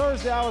 So on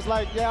Thursday, I was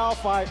like, yeah, I'll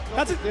fight.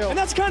 And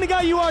that's the kind of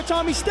guy you are,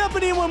 Tommy,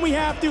 stepping in when we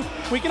have to.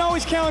 We can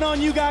always count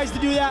on you guys to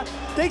do that.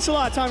 Thanks a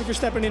lot, Tommy, for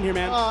stepping in here,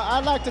 man.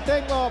 I'd like to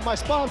thank my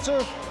sponsor,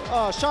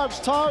 Sharps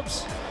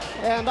Tarps,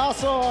 and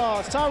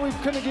also, sorry we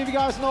couldn't give you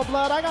guys no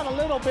blood. I got a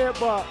little bit,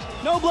 but...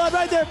 No blood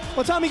right there.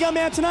 Well, Tommy Gunn,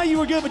 man, tonight you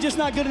were good, but just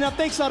not good enough.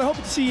 Thanks a lot. I hope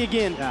to see you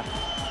again. Yeah.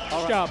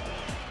 Good job.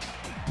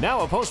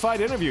 Now a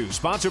post-fight interview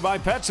sponsored by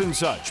Pets and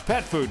Such.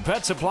 Pet food,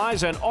 pet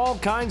supplies, and all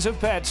kinds of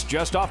pets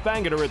just off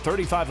Bangor at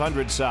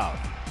 3500 South.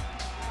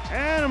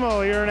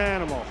 Animal, you're an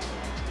animal.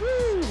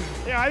 Woo.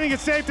 Yeah, I think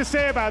it's safe to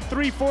say about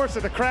 3/4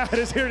 of the crowd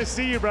is here to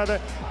see you, brother.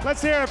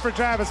 Let's hear it for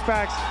Travis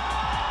Paxton.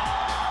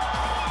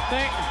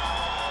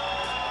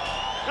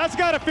 That's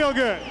got to feel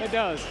good. It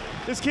does.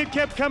 This kid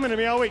kept coming to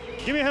me all week.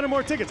 Give me 100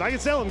 more tickets. I can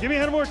sell them. Give me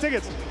 100 more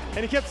tickets. And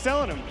he kept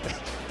selling them.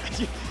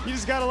 You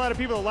just got a lot of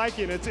people that like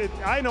you. And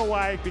I know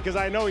why, because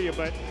I know you.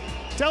 But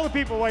tell the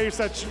people why you're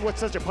such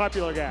a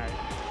popular guy.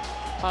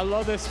 I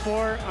love this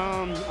sport.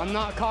 I'm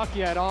not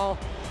cocky at all.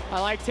 I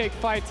like to take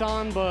fights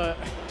on, but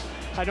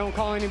I don't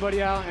call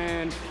anybody out.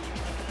 And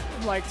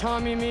like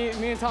Tommy, me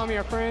and Tommy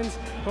are friends.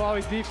 We'll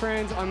always be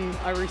friends.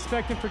 I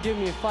respect him for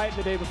giving me a fight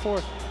the day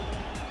before,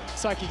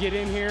 so I could get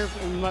in here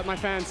and let my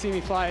fans see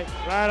me fight.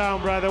 Right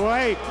on, brother. Well,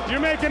 hey, you're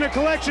making a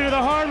collection of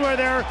the hardware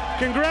there.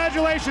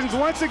 Congratulations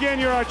once again,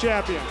 you're our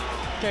champion.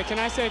 Okay, can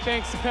I say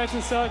thanks to Pets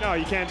and Such? No,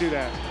 you can't do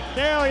that.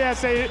 Hell yeah,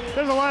 say it.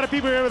 There's a lot of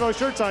people here with those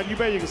shirts on. You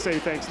bet you can say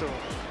thanks to them.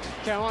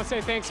 Okay, I want to say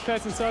thanks to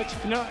Pets and Such.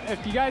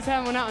 If you guys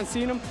haven't went out and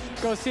seen them,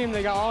 go see them.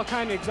 They got all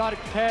kind of exotic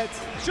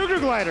pets. Sugar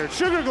gliders.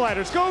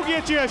 Go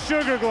get you a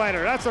sugar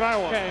glider. That's what I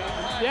want. Okay,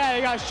 yeah,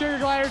 they got sugar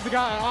gliders. They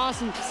got an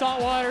awesome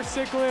saltwater,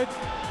 cichlids,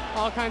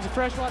 all kinds of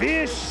freshwater.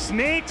 Fish,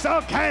 snakes,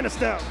 all kind of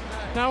stuff.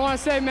 Now I want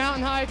to say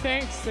Mountain High,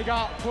 thanks. They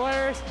got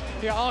Flores.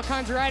 They got all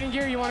kinds of riding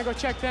gear. You want to go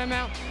check them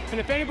out. And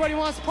if anybody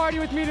wants to party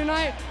with me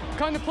tonight,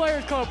 come to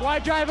Players Club. Why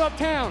drive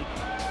uptown?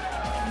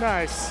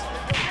 Nice.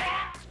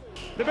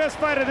 The best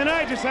fight of the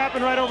night just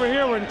happened right over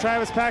here when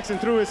Travis Paxton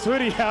threw his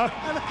hoodie out.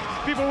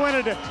 People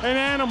wanted an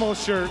animal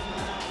shirt.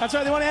 That's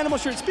right, they want an animal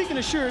shirt. Speaking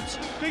of shirts.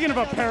 Speaking of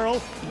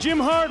apparel, Gym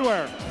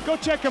Hardware. Go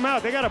check them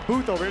out. They got a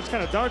booth over here. It's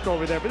kind of dark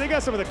over there, but they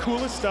got some of the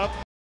coolest stuff.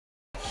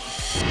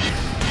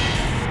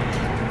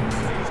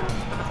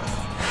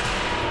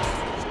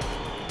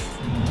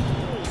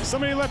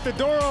 Somebody left the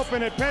door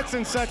open at Pets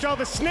and Such. All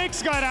the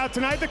snakes got out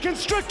tonight. The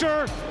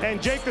Constrictor and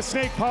Jake the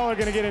Snake Paul are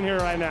going to get in here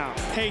right now.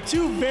 Hey,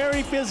 two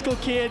very physical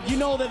kids. You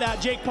know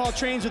that Jake Paul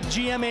trains with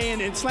GMA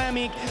and Slam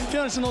Inc.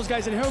 Phillips and those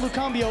guys. And Harold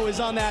Lucambio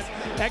is on that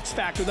X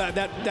Factor,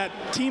 that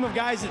team of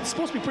guys that's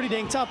supposed to be pretty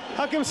dang tough.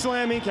 How come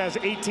Slam Inc. has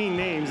 18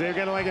 names? They've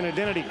got like an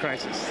identity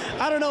crisis.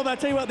 I don't know, but I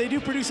tell you what, they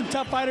do produce some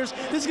tough fighters.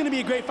 This is going to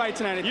be a great fight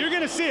tonight. You're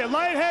going to see it.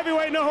 Light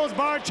heavyweight, no holds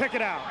barred. Check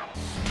it out.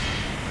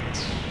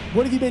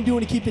 What have you been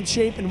doing to keep in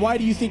shape, and why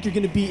do you think you're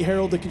going to beat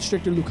Harold the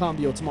Constrictor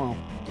Lucambio tomorrow?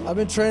 I've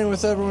been training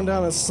with everyone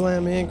down at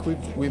Slam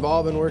Inc. We've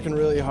all been working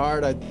really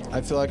hard.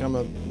 I feel like I'm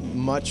a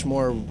much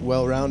more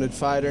well-rounded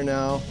fighter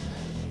now,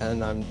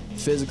 and I'm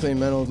physically and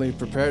mentally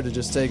prepared to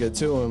just take it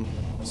to him.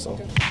 So,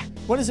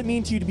 what does it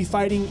mean to you to be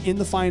fighting in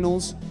the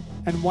finals,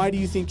 and why do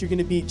you think you're going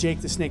to beat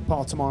Jake the Snake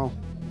Paul tomorrow?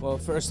 Well,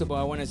 first of all,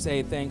 I want to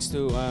say thanks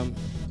to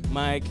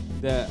Mike,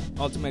 the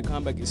Ultimate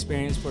Combat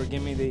Experience, for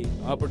giving me the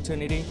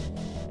opportunity.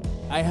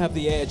 I have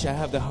the edge, I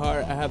have the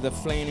heart, I have the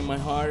flame in my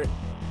heart.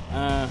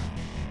 I'm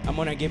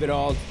gonna give it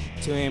all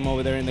to him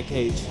over there in the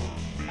cage.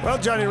 Well,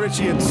 Johnny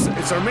Ritchie,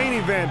 it's our main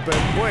event, but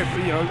boy,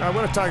 you know, I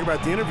want to talk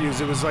about the interviews.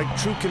 It was like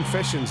true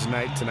confessions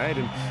night tonight,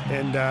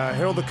 and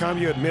Harold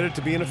Lucambio admitted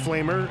to being a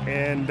flamer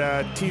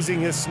and teasing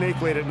his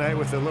snake late at night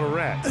with a little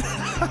rat.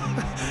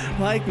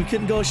 Mike, we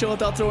couldn't go a show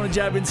without throwing a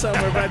jab in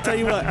somewhere, but I tell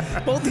you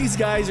what, both these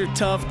guys are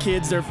tough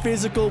kids. They're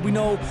physical. We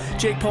know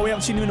Jake Paul, we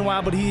haven't seen him in a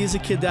while, but he is a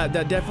kid that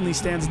definitely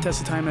stands the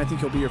test of time, and I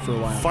think he'll be here for a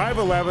while.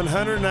 5'11",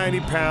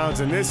 190 pounds,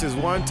 and this is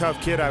one tough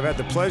kid. I've had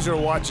the pleasure of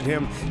watching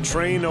him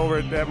train over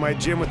at my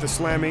gym with the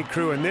Slam Inc.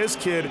 crew, and this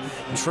kid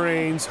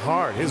trains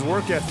hard. His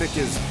work ethic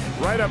is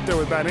right up there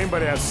with about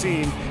anybody I've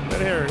seen. But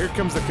here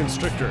comes the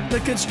Constrictor. The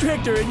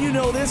Constrictor, and you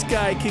know this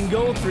guy can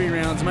go 3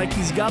 rounds, Mike.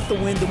 He's got the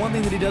win. The one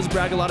thing that he does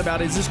brag a lot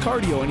about is his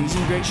cardio, and he's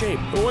in great shape.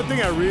 But one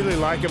thing I really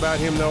like about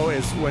him, though,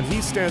 is when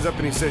he stands up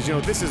and he says, you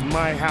know, this is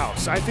my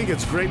house. I think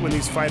it's great when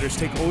these fighters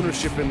take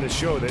ownership in the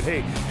show, that, hey,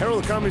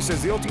 Harold Lucambio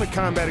says the Ultimate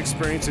Combat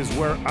Experience is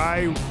where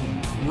I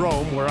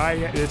roam,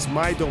 it's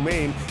my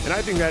domain, and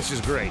I think that's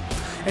just great.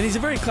 And he's a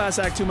very class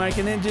act too, Mike.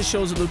 And then it just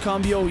shows that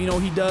Lucambio, you know,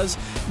 he does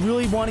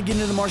really want to get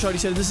into the martial art. He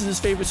said this is his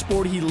favorite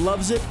sport. He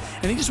loves it.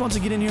 And he just wants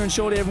to get in here and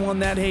show to everyone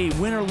that, hey,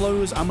 win or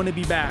lose, I'm going to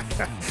be back.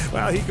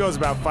 Well, he goes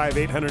about 5'8",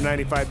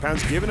 195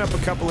 pounds, giving up a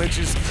couple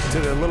inches to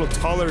the little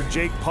taller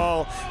Jake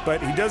Paul,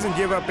 but he doesn't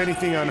give up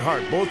anything on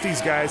heart. Both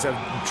these guys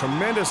have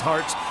tremendous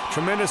hearts,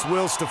 tremendous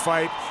wills to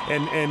fight,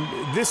 and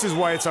this is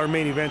why it's our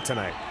main event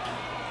tonight.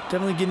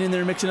 Definitely getting in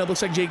there, mixing up.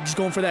 Looks like Jake's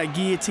going for that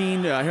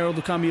guillotine. Harold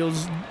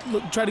Lucambio's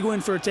tried to go in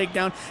for a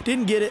takedown.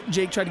 Didn't get it.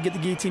 Jake tried to get the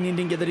guillotine in,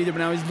 didn't get that either, but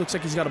now he looks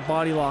like he's got a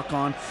body lock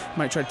on.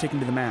 Might try to take him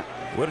to the mat.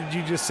 What did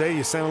you just say?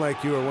 You sound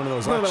like you were one of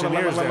those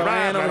auctioneers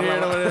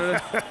there.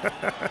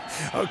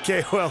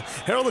 Okay, well,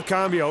 Harold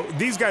Lucambio,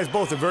 these guys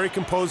both are very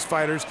composed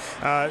fighters,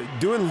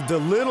 doing the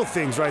little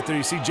things right there.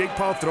 You see Jake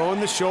Paul throwing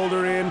the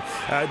shoulder in,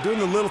 doing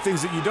the little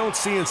things that you don't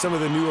see in some of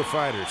the newer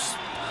fighters.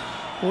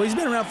 Well, he's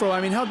been around for a while.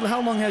 I mean,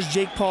 how long has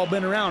Jake Paul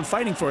been around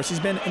fighting for us? He's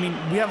been, I mean,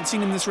 we haven't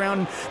seen him this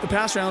round, the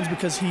past rounds,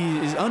 because he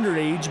is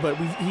underage, but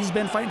he's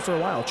been fighting for a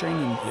while,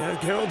 training. Yeah,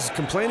 Harold's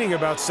complaining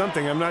about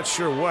something. I'm not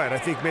sure what. I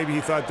think maybe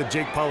he thought that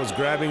Jake Paul was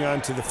grabbing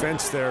onto the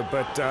fence there,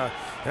 but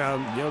you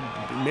know,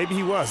 maybe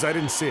he was. I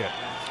didn't see it.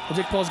 Well,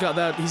 Jake Paul's got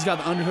that. He's got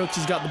the underhooks.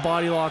 He's got the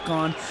body lock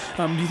on.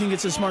 Do you think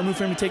it's a smart move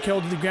for him to take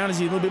Harold to the ground? Is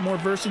he a little bit more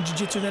versed in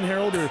jiu-jitsu than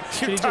Harold, or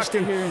should he just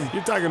stay here?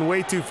 You're talking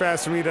way too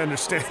fast for me to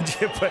understand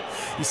you, but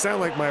you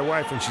sound like my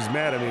wife when she's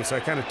mad at me, so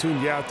I kind of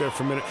tuned you out there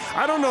for a minute.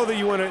 I don't know that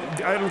you want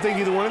to. I don't think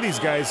either one of these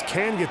guys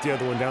can get the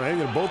other one down. I think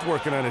they're both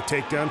working on a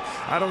takedown.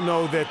 I don't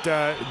know that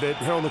that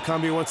Harold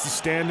Lucambio wants to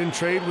stand and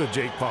trade with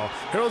Jake Paul.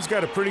 Harold's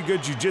got a pretty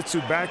good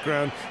jiu-jitsu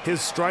background.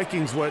 His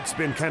striking's what's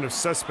been kind of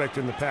suspect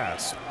in the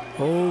past.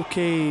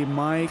 Okay,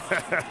 Mike.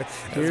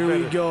 Here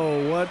we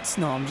go.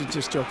 No, I'm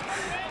just joking.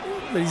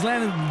 But he's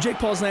landing. Jake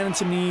Paul's landing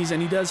some knees,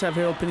 and he does have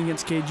Harold pinning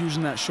against the cage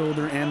using that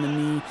shoulder and the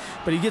knee.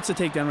 But he gets a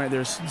takedown right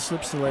there.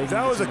 Slips the leg.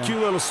 That was a cute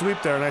little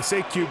sweep there, and I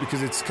say cute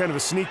because it's kind of a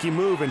sneaky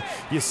move, and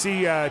you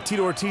see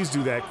Tito Ortiz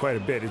do that quite a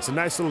bit. It's a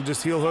nice little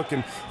just heel hook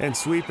and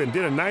sweep, and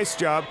did a nice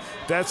job.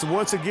 That's,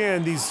 once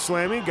again, these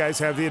slamming guys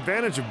have the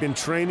advantage of been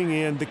training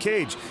in the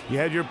cage. You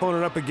had your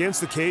opponent up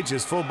against the cage.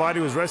 His full body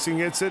was resting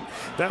against it.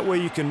 That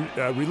way you can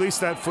release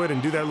that foot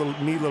and do that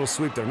neat little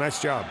sweep there.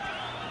 Nice job.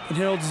 And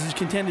Harold's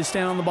content to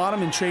stand on the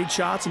bottom and trade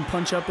shots and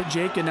punch up at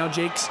Jake, and now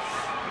Jake's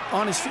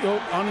on his feet,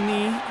 on a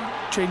knee,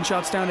 trading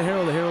shots down to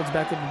Harold. Harold's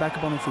back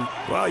up on the feet.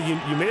 Well, you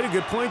made a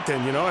good point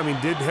then, you know. I mean,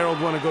 did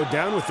Harold want to go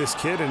down with this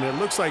kid? And it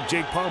looks like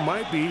Jake Paul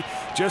might be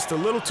just a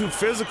little too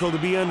physical to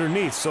be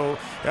underneath. So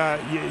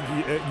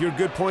your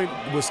good point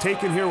was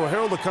taken here. Well,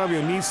 Harold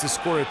Lucambio needs to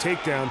score a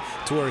takedown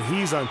to where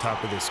he's on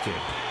top of this kid.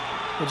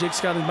 Well,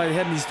 Jake's got him by the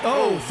head, and he's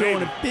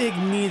throwing a big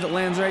knee that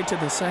lands right to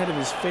the side of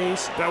his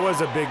face. That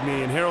was a big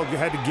knee, and Harold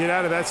had to get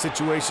out of that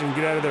situation and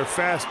get out of there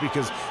fast,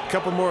 because a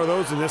couple more of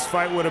those and this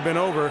fight would have been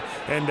over.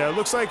 And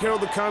looks like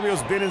Harold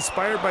Lucambio's been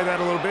inspired by that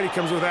a little bit. He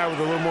comes with that with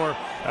a little more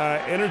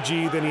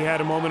energy than he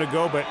had a moment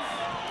ago, but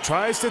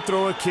tries to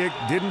throw a kick,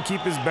 didn't keep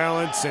his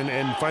balance,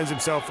 and finds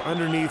himself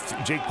underneath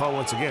Jake Paul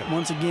once again.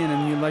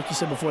 And like you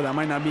said before, that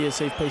might not be a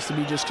safe place to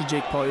be just because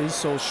Jake Paul is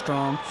so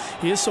strong.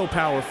 He is so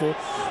powerful.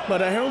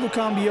 But Harold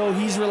Lucambio,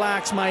 he's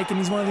relaxed, Mike, and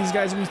he's one of these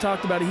guys that we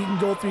talked about. He can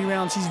go 3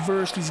 rounds. He's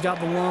versed. He's got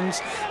the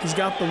lungs. He's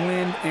got the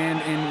wind.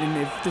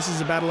 And if this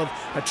is a battle of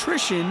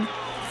attrition,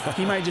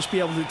 he might just be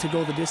able to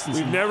go the distance.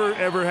 We've never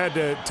ever had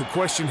to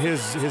question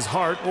his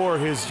heart or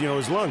his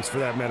lungs for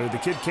that matter. The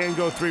kid can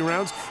go 3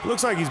 rounds. It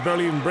looks like he's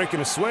barely even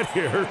breaking a sweat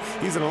here.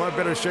 He's in a lot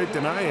better shape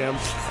than I am.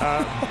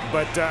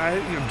 But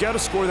you've got to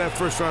score that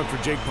first round for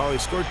Jake Paul. He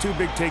scored 2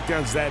 big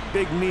takedowns. That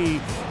big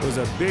knee was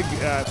a big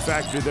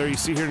factor there. You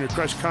see here in your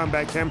Crush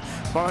Combat Chem,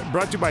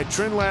 brought to you by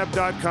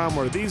TrendLab.com,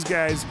 where these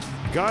guys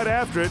got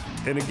after it.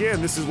 And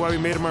again, this is why we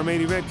made them our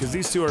main event, because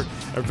these two are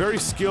very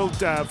skilled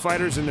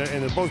fighters, and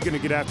they're both going to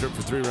get after it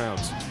for 3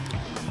 rounds.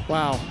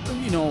 Wow.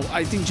 You know,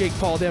 I think Jake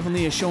Paul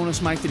definitely has shown us,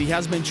 Mike, that he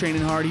has been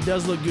training hard. He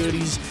does look good.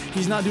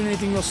 He's not doing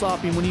anything real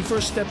sloppy. And when he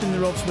first stepped in the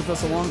ropes with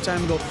us a long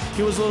time ago,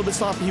 he was a little bit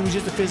sloppy. He was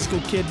just a physical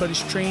kid, but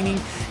his training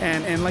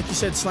and like you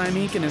said, Slam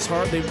Inc. and his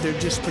heart, they're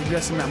just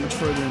progressing that much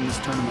further in this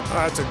tournament.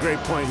 That's a great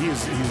point.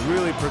 He's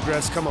really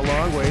progressed, come a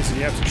long ways, and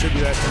you have to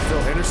attribute that to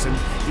Phil Henderson.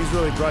 He's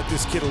really brought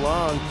this kid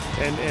along.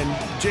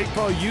 And Jake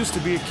Paul used to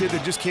be a kid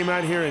that just came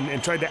out here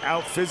and tried to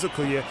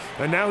out-physical you,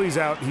 and now he's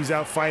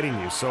out fighting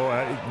you. So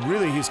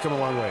really, he's come a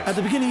long way. At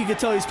the beginning, you could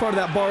tell he's part of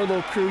that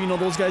Barlow crew. You know,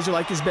 those guys are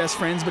like his best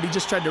friends, but he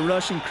just tried to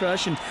rush and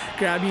crush and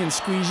grab you and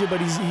squeeze you, but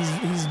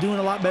he's doing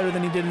a lot better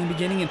than he did in the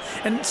beginning.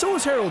 And so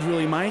was Harold,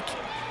 really, Mike.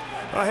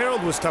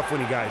 Harold was tough when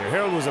he got here.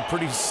 Harold was a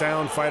pretty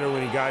sound fighter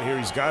when he got here.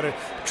 He's got a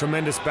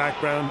tremendous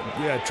background.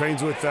 Yeah,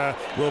 trains with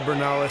Will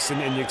Bernalis,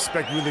 and you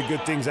expect really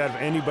good things out of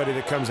anybody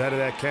that comes out of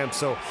that camp.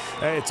 So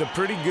it's a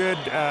pretty good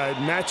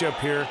matchup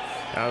here.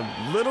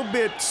 A little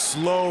bit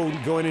slow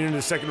going into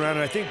the second round,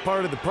 and I think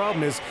part of the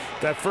problem is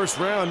that first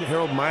round,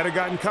 Harold might have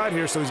gotten caught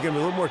here, so he's going to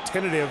be a little more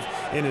tentative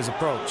in his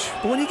approach.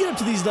 But when you get up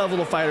to these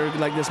level of fighter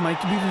like this,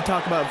 Mike, we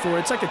talked about it before,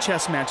 it's like a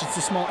chess match. It's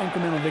the small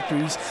incremental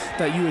victories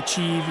that you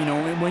achieve, you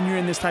know, when you're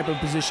in this type of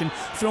position,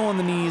 throwing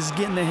the knees,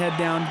 getting the head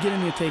down,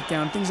 getting your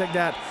takedown, things like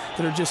that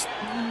are just,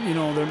 you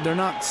know, they're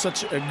not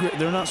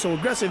so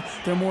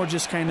aggressive. They're more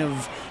just kind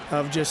of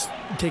just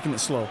taking it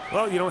slow.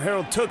 Well, you know,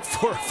 Harold took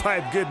 4 or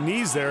 5 good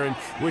knees there, and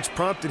which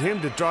prompted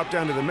him to drop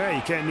down to the mat.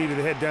 You can't knee to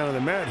the head down on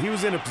the mat. He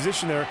was in a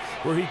position there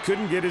where he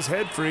couldn't get his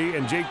head free,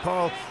 and Jake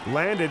Paul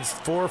landed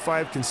 4 or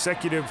 5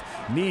 consecutive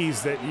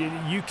knees that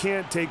you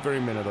can't take very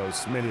many of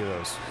those.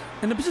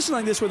 In a position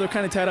like this where they're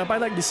kind of tied up,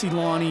 I'd like to see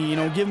Lonnie, you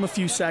know, give them a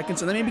few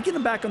seconds and then maybe get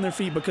them back on their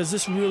feet, because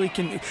this really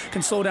can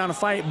slow down a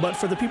fight. But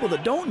for the people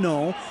that don't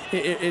know,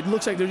 it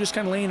looks like they're just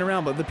kind of laying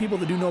around. But the people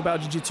that do know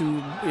about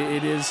jiu-jitsu,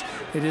 it is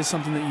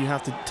something that you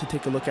have to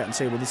take a look at and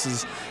say, well, this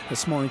is a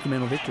small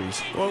incremental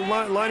victories. Well,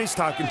 Lonnie's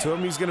talking to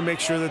him. He's going to make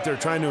sure that they're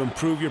trying to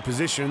improve your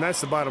position, and that's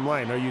the bottom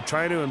line. Are you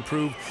trying to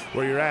improve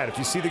where you're at? If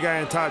you see the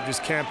guy on top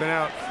just camping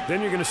out,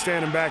 then you're going to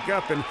stand him back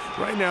up. And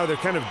right now they're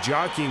kind of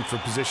jockeying for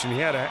position. He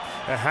had a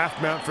half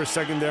mount for a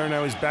second there.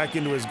 Now he's back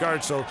into his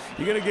guard. So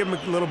you're going to give him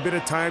a little bit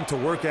of time to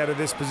work out of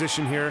this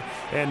position here.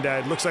 And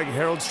it looks like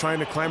Harold's trying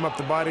to climb up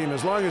the body. And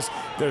as long as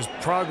there's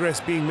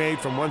progress being made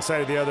from one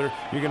side or the other,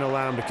 you're going to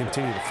allow him to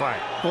continue to fight.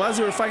 Well, as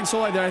they were fighting so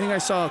like that, I think I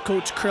saw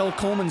Coach Krell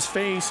Coleman's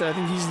face. I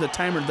think he's the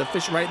timer, the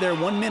fish right there.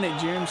 1 minute,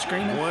 Jim,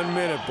 screaming. 1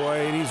 minute,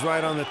 boy, and he's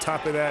right on the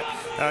top of that.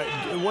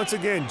 Once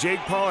again, Jake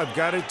Paul, I've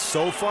got it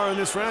so far in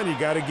this round. You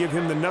got to give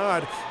him the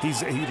nod. He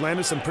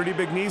landed some pretty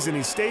big knees, and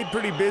he stayed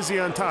pretty busy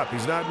on top.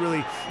 He's not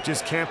really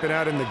just camping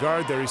out in the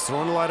guard there. He's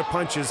throwing a lot of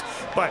punches.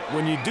 But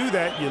when you do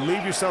that, you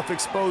leave yourself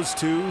exposed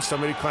to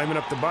somebody climbing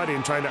up the body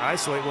and trying to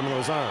isolate one of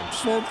those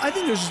arms. Well, I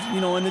think there's,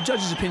 you know, in the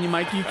judge's opinion,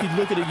 Mike, you could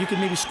look at it, you could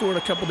maybe score it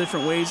a couple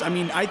different ways. I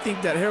mean, I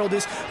think that Harold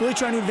is really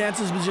trying to advance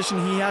his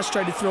position. He has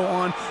tried to throw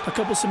on a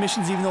couple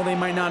submissions, even though they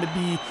might not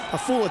be a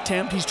full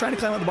attempt. He's trying to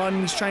climb up the bottom,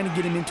 and he's trying to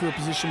get him into a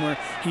position where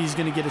he's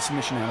going to get a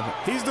submission out of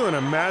it. He's doing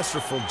a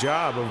masterful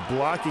job of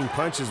blocking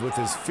punches with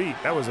his feet.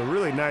 That was a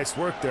really nice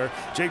work there.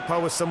 Jake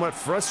Paul was somewhat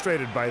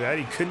frustrated by that.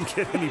 He couldn't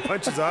get any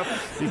punches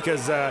off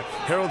because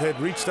Harold had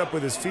reached up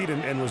with his feet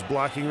and was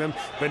blocking them.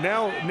 But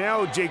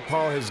now Jake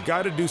Paul has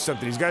got to do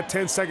something. He's got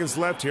 10 seconds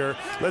left here.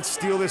 Let's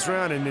steal this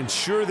round and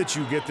ensure that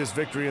you get this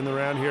victory in the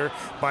round here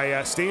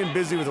by staying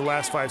busy with the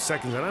last 5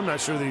 seconds. And I'm not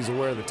sure that he's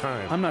aware of the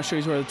time. I'm not sure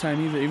he's aware of the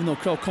time either, even though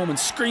Krell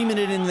Coleman's screaming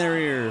it in their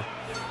ear.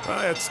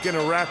 It's going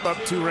to wrap up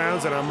 2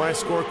 rounds, and on my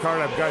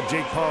scorecard, I've got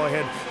Jake Paul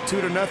ahead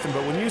 2-0.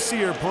 But when you see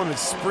your opponent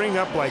spring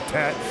up like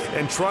that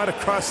and trot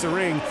across the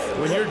ring,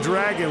 when you're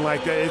dragging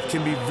like that, it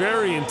can be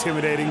very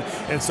intimidating.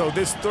 And so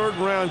this 3rd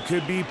round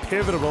could be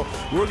pivotal.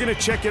 We're going to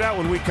check it out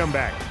when we come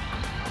back.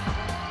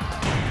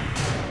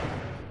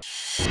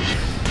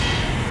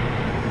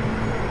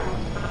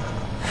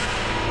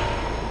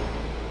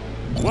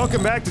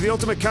 Welcome back to the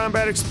Ultimate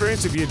Combat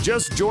Experience. If you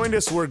just joined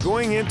us, we're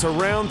going into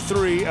round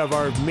 3 of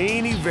our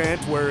main event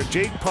where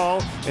Jake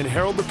Paul and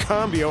Harold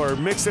Lucambio are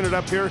mixing it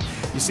up here.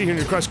 You see here in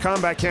your Crush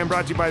Combat Cam,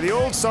 brought to you by the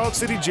old Salt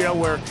City Jail,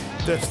 where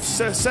the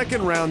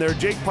second round there,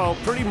 Jake Paul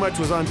pretty much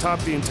was on top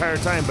the entire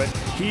time, but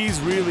he's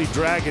really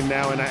dragging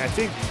now, and I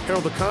think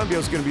Harold Lucambio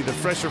is going to be the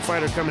fresher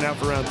fighter coming out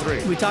for round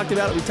 3. We talked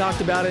about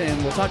it,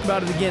 and we'll talk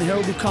about it again.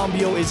 Harold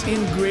Lucambio is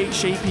in great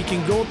shape. He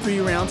can go 3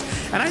 rounds,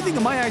 and I think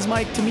in my eyes,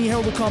 Mike, to me,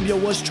 Harold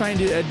Lucambio was trying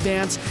to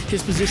advance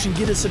his position,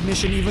 get a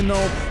submission, even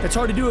though it's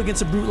hard to do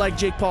against a brute like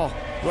Jake Paul.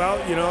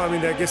 Well, you know, I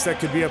mean, I guess that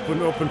could be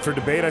open for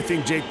debate. I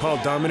think Jake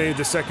Paul dominated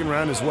the second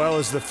round as well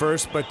as the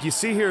first. But you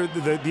see here,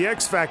 the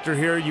X factor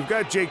here, you've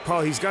got Jake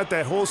Paul. He's got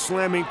that whole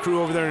Slam Inc. crew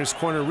over there in his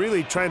corner,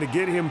 really trying to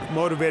get him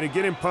motivated,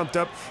 get him pumped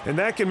up, and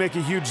that can make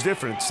a huge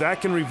difference.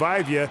 That can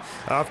revive you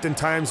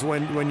oftentimes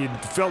when you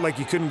felt like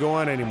you couldn't go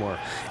on anymore.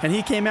 And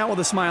he came out with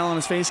a smile on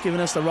his face, giving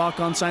us the rock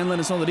on sign,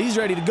 letting us know that he's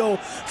ready to go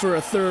for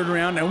a 3rd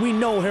round. And we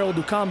know Harold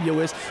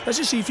Lucambio is. Let's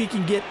just see if he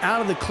can get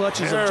out of the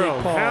clutches of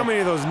Jake Paul. How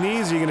many of those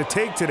knees are you going to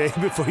take today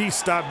before he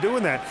stops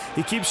doing that?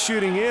 He keeps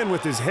shooting in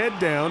with his head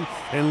down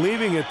and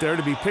leaving it there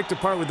to be picked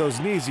apart with those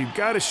knees. You've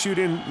got to shoot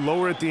in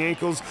lower at the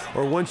ankles,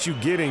 or once you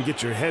get in,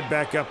 get your head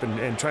back up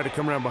and try to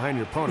come around behind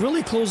your opponent.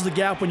 Really close the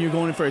gap when you're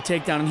going in for a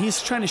takedown, and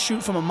he's trying to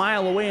shoot from a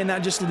mile away, and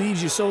that just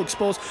leaves you so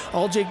exposed.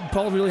 All Jake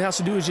Paul really has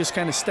to do is just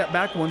kind of step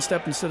back 1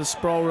 step instead of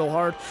sprawl real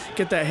hard,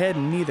 get that head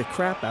and knee the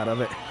crap out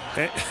of it.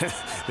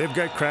 They've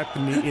got crap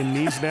in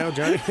knees now,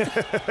 Johnny?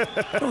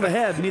 No, the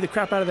head. Knee the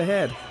crap out of the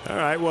head. All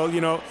right, well, you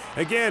know,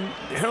 again,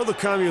 Harold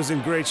Lucambio is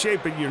in great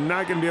shape, but you're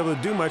not going to be able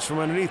to do much from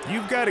underneath.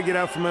 You've got to get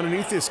out from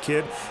underneath this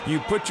kid. You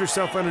put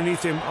yourself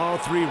underneath him all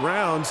 3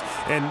 rounds,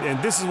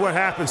 and this is what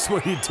happens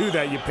when you do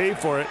that. You pay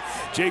for it.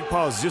 Jake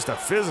Paul is just a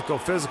physical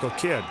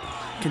kid.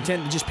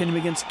 content to just pin him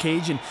against the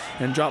cage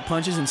and drop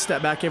punches and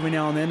step back every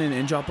now and then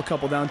and drop a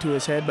couple down to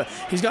his head. But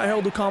he's got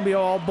Harold Lucambio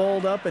all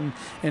balled up, and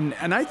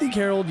I think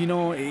Harold, you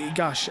know,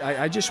 gosh,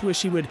 I just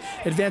wish he would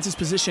advance his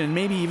position and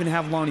maybe even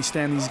have Lonnie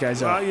stand these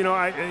guys up. Well, you know,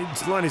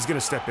 Lonnie's going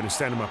to step in and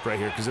stand him up right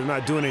here because they're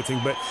not doing anything.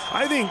 But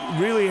I think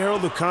really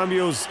Harold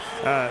Lucambio's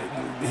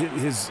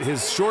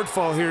his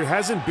shortfall here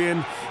hasn't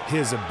been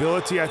his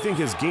ability. I think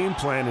his game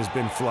plan has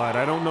been flawed.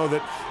 I don't know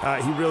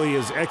that he really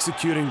is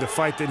executing the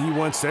fight that he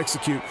wants to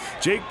execute.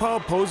 Jake Paul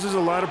poses a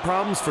lot of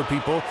problems for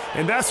people,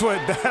 and that's what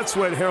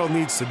Harold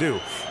needs to do.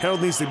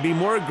 Harold needs to be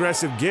more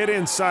aggressive, get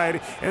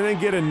inside, and then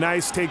get a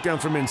nice takedown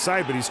from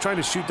inside. But he's trying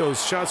to shoot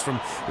those shots from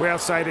way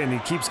outside, and he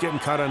keeps getting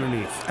caught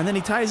underneath. And then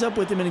he ties up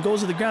with him and he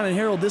goes to the ground. And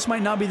Harold, this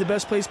might not be the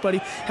best place, buddy.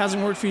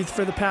 Hasn't worked for you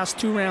for the past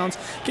 2 rounds.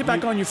 Get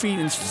back on your feet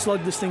and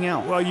slug this thing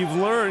out. Well,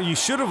 you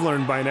should have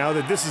learned by now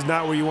that this is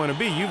not where you want to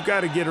be. You've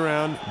got to get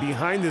around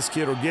behind this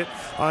kid or get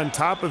on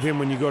top of him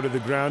when you go to the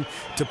ground.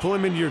 To pull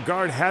him into your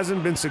guard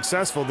hasn't been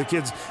successful. The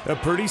kid's a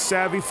pretty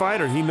savvy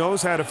fighter. He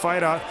knows how to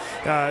fight out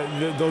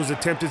those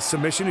attempted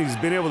submissions.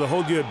 He's been able to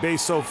hold you at bay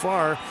so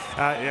far.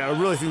 I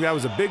really think that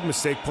was a big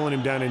mistake pulling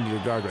him down into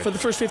your guard right For the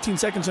first 15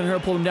 seconds when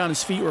Harold pulled him down,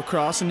 his feet were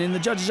crossed, and in the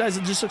judge's eyes,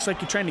 it just looks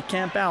like you're trying to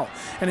camp out.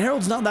 And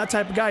Harold's not that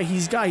type of guy.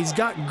 He's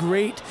got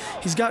great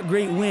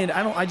wind.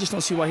 I just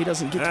don't see why he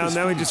doesn't get to his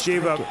now feet.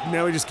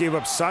 he just gave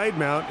up side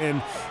mount,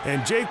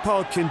 and Jake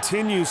Paul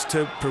continues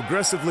to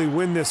progressively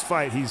win this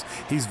fight.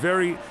 He's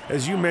very,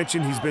 as you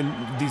mentioned, he's been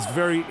these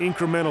very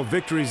incremental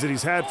victories that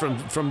he's had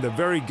from the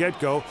very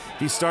get-go.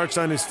 He starts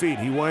on his feet.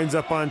 He winds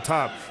up on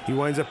top. He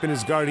winds up in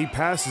his guard. He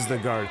passes the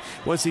guard.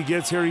 Once he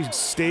gets here, he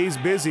stays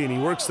busy and he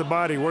works the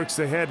body, works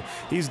the head.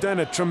 He's done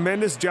a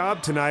tremendous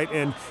job tonight,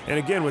 and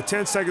again, with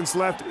 10 seconds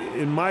left,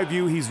 in my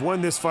view, he's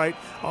won this fight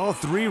all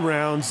 3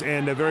 rounds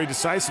and a very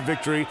decisive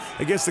victory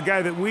against the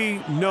guy that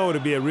we know to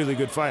be a really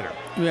good fighter.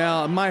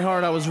 Yeah, in my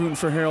heart, I was rooting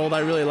for Harold. I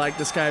really like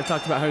this guy. I've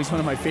talked about how he's one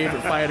of my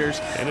favorite fighters.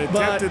 An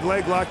attempted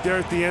leg lock there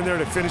at the end there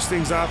to finish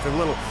things off. A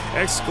little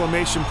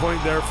exclamation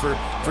point there for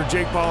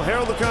Jake Paul.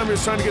 Harold Lucambio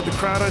is trying to get the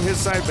crowd on his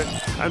side, but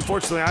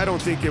unfortunately, I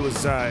don't think it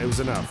was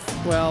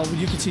enough. Well,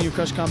 you can see in your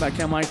Crush Combat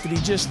Cam, Mike, that he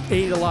just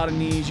ate a lot of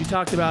knees. You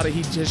talked about it.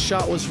 His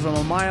shot was from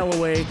a mile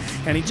away,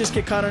 and he just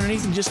get caught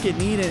underneath and just get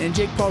kneed, and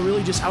Jake Paul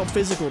really just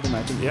out-physicaled him,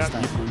 I think. Yeah,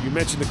 you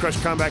mentioned the Crush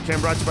Combat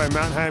Cam brought to you by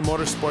Mountain High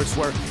Motorsports,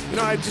 where, you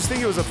know, I just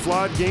think it was a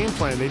flawed game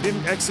plan. They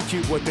didn't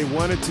execute what they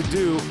wanted to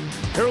do.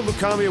 Harold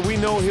Lucambio, we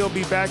know he'll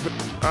be back, but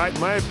all right,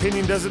 my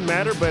opinion doesn't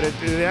matter, but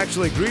it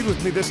actually agreed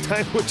with me this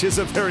time, which is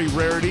a very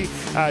rarity.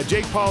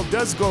 Jake Paul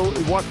does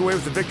walk away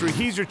with the victory.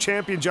 He's your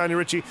champion, Johnny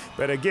Ritchie,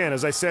 but again,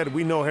 as I said,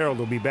 we know Harold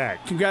will be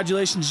back.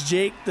 Congratulations,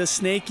 Jake the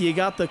Snake. You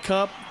got the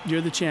cup.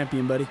 You're the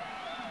champion, buddy.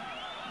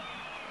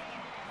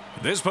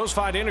 This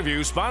post-fight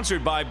interview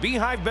sponsored by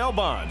Beehive Bell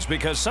Bonds,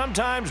 because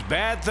sometimes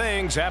bad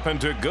things happen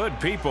to good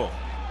people.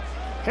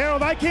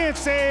 Harold, I can't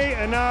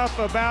say enough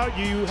about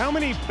you. How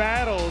many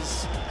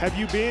battles have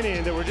you been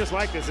in that were just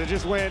like this?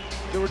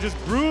 They were just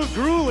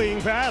grueling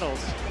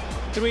battles.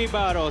 3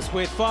 battles.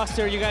 With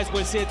Foster, you guys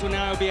will see it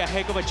tonight. It'll be a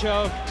heck of a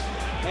show.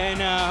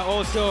 And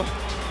also,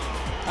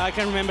 I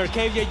can remember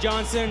KJ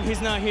Johnson.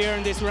 He's not here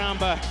in this round,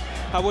 but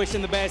I wish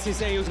him the best. He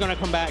said he was going to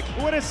come back.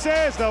 What it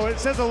says, though, it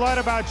says a lot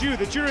about you,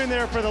 that you're in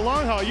there for the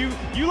long haul. You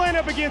line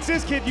up against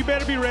this kid, you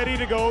better be ready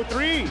to go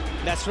 3.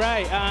 That's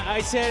right.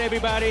 I said,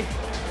 everybody,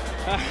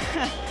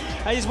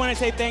 I just want to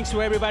say thanks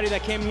to everybody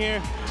that came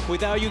here.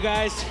 Without you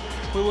guys,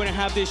 we wouldn't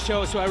have this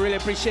show, so I really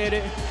appreciate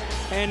it.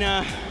 And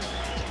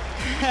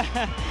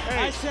hey,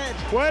 I said,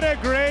 what a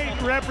great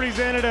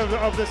representative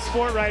of the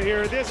sport right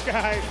here. This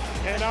guy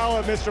and all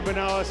of Mr.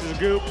 Benales'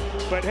 goop.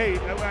 But hey,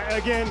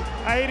 again,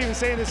 I hate even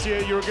saying this to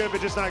you. You were good,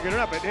 but just not good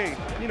enough. But hey,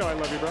 you know I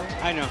love you, bro.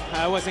 I know.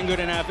 I wasn't good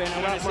enough, and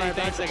I want to say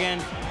thanks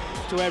again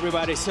to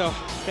everybody. So,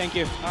 thank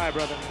you. All right,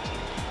 brother.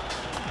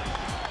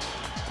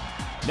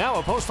 Now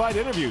a post-fight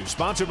interview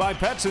sponsored by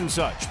Pets and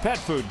Such. Pet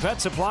food, pet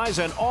supplies,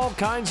 and all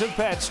kinds of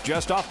pets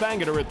just off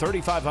Bangor at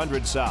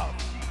 3500 South.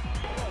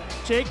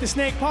 Jake the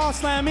Snake Paul,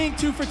 Slam Inc.,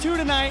 2 for 2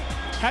 tonight.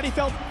 How do you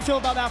feel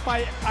about that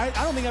fight? I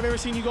don't think I've ever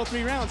seen you go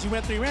 3 rounds. You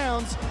went 3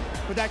 rounds,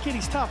 but that kid,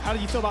 he's tough. How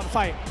did you feel about the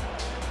fight?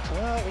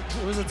 Well,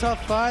 it was a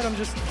tough fight. I'm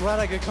just glad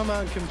I could come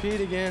out and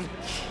compete again.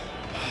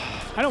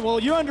 I know, well,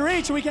 you're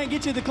underage, so we can't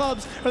get you the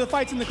clubs or the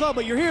fights in the club,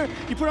 but you're here,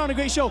 you put on a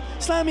great show.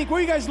 Slam Inc., where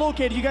are you guys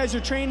located? You guys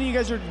are training,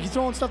 you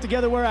throwing stuff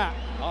together, where at?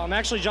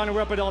 Actually, Johnny,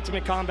 we're up at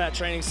Ultimate Combat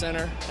Training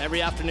Center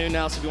every afternoon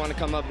now, so if you want to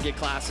come up and get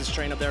classes,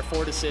 train up there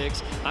 4 to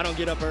 6. I don't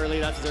get up early,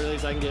 that's as early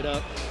as I can get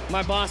up.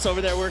 My boss over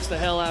there works the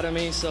hell out of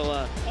me, so,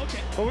 okay.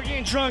 But we're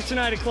getting drunk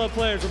tonight at Club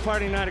Players. We're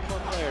partying tonight at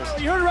Club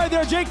Players. You heard it right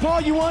there, Jake Paul,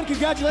 you won,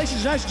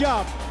 congratulations, nice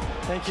job.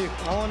 Thank you.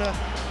 I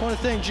want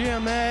to thank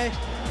GMA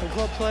and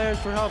Club Players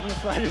for helping the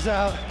fighters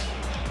out.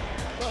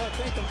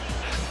 Thank them.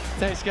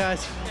 Thanks,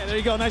 guys. Yeah, there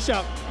you go. Nice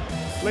job.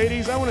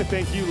 Ladies, I want to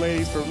thank you,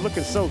 ladies, for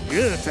looking so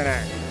good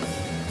tonight.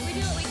 We do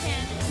what we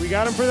can. We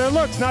got them for their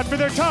looks, not for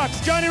their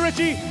talks. Johnny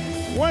Ritchie,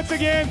 once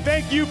again,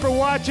 thank you for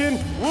watching.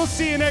 We'll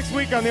see you next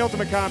week on the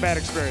Ultimate Combat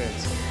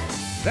Experience.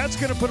 That's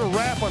going to put a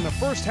wrap on the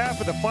first half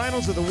of the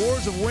finals of the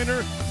Wars of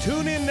Winter.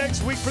 Tune in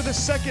next week for the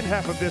second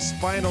half of this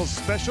finals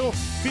special,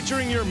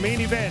 featuring your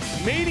main event,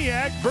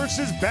 Maniac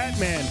versus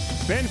Batman.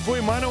 Ben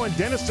Fuimano and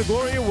Dennis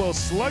DeGloria will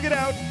slug it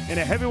out in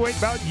a heavyweight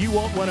bout you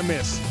won't want to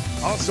miss.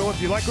 Also,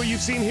 if you like what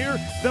you've seen here,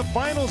 the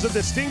finals of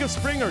the Sting of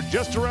Spring are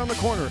just around the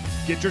corner.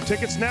 Get your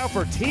tickets now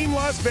for Team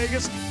Las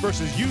Vegas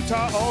versus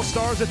Utah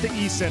All-Stars at the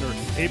E Center.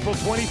 April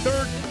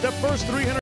 23rd, the first 300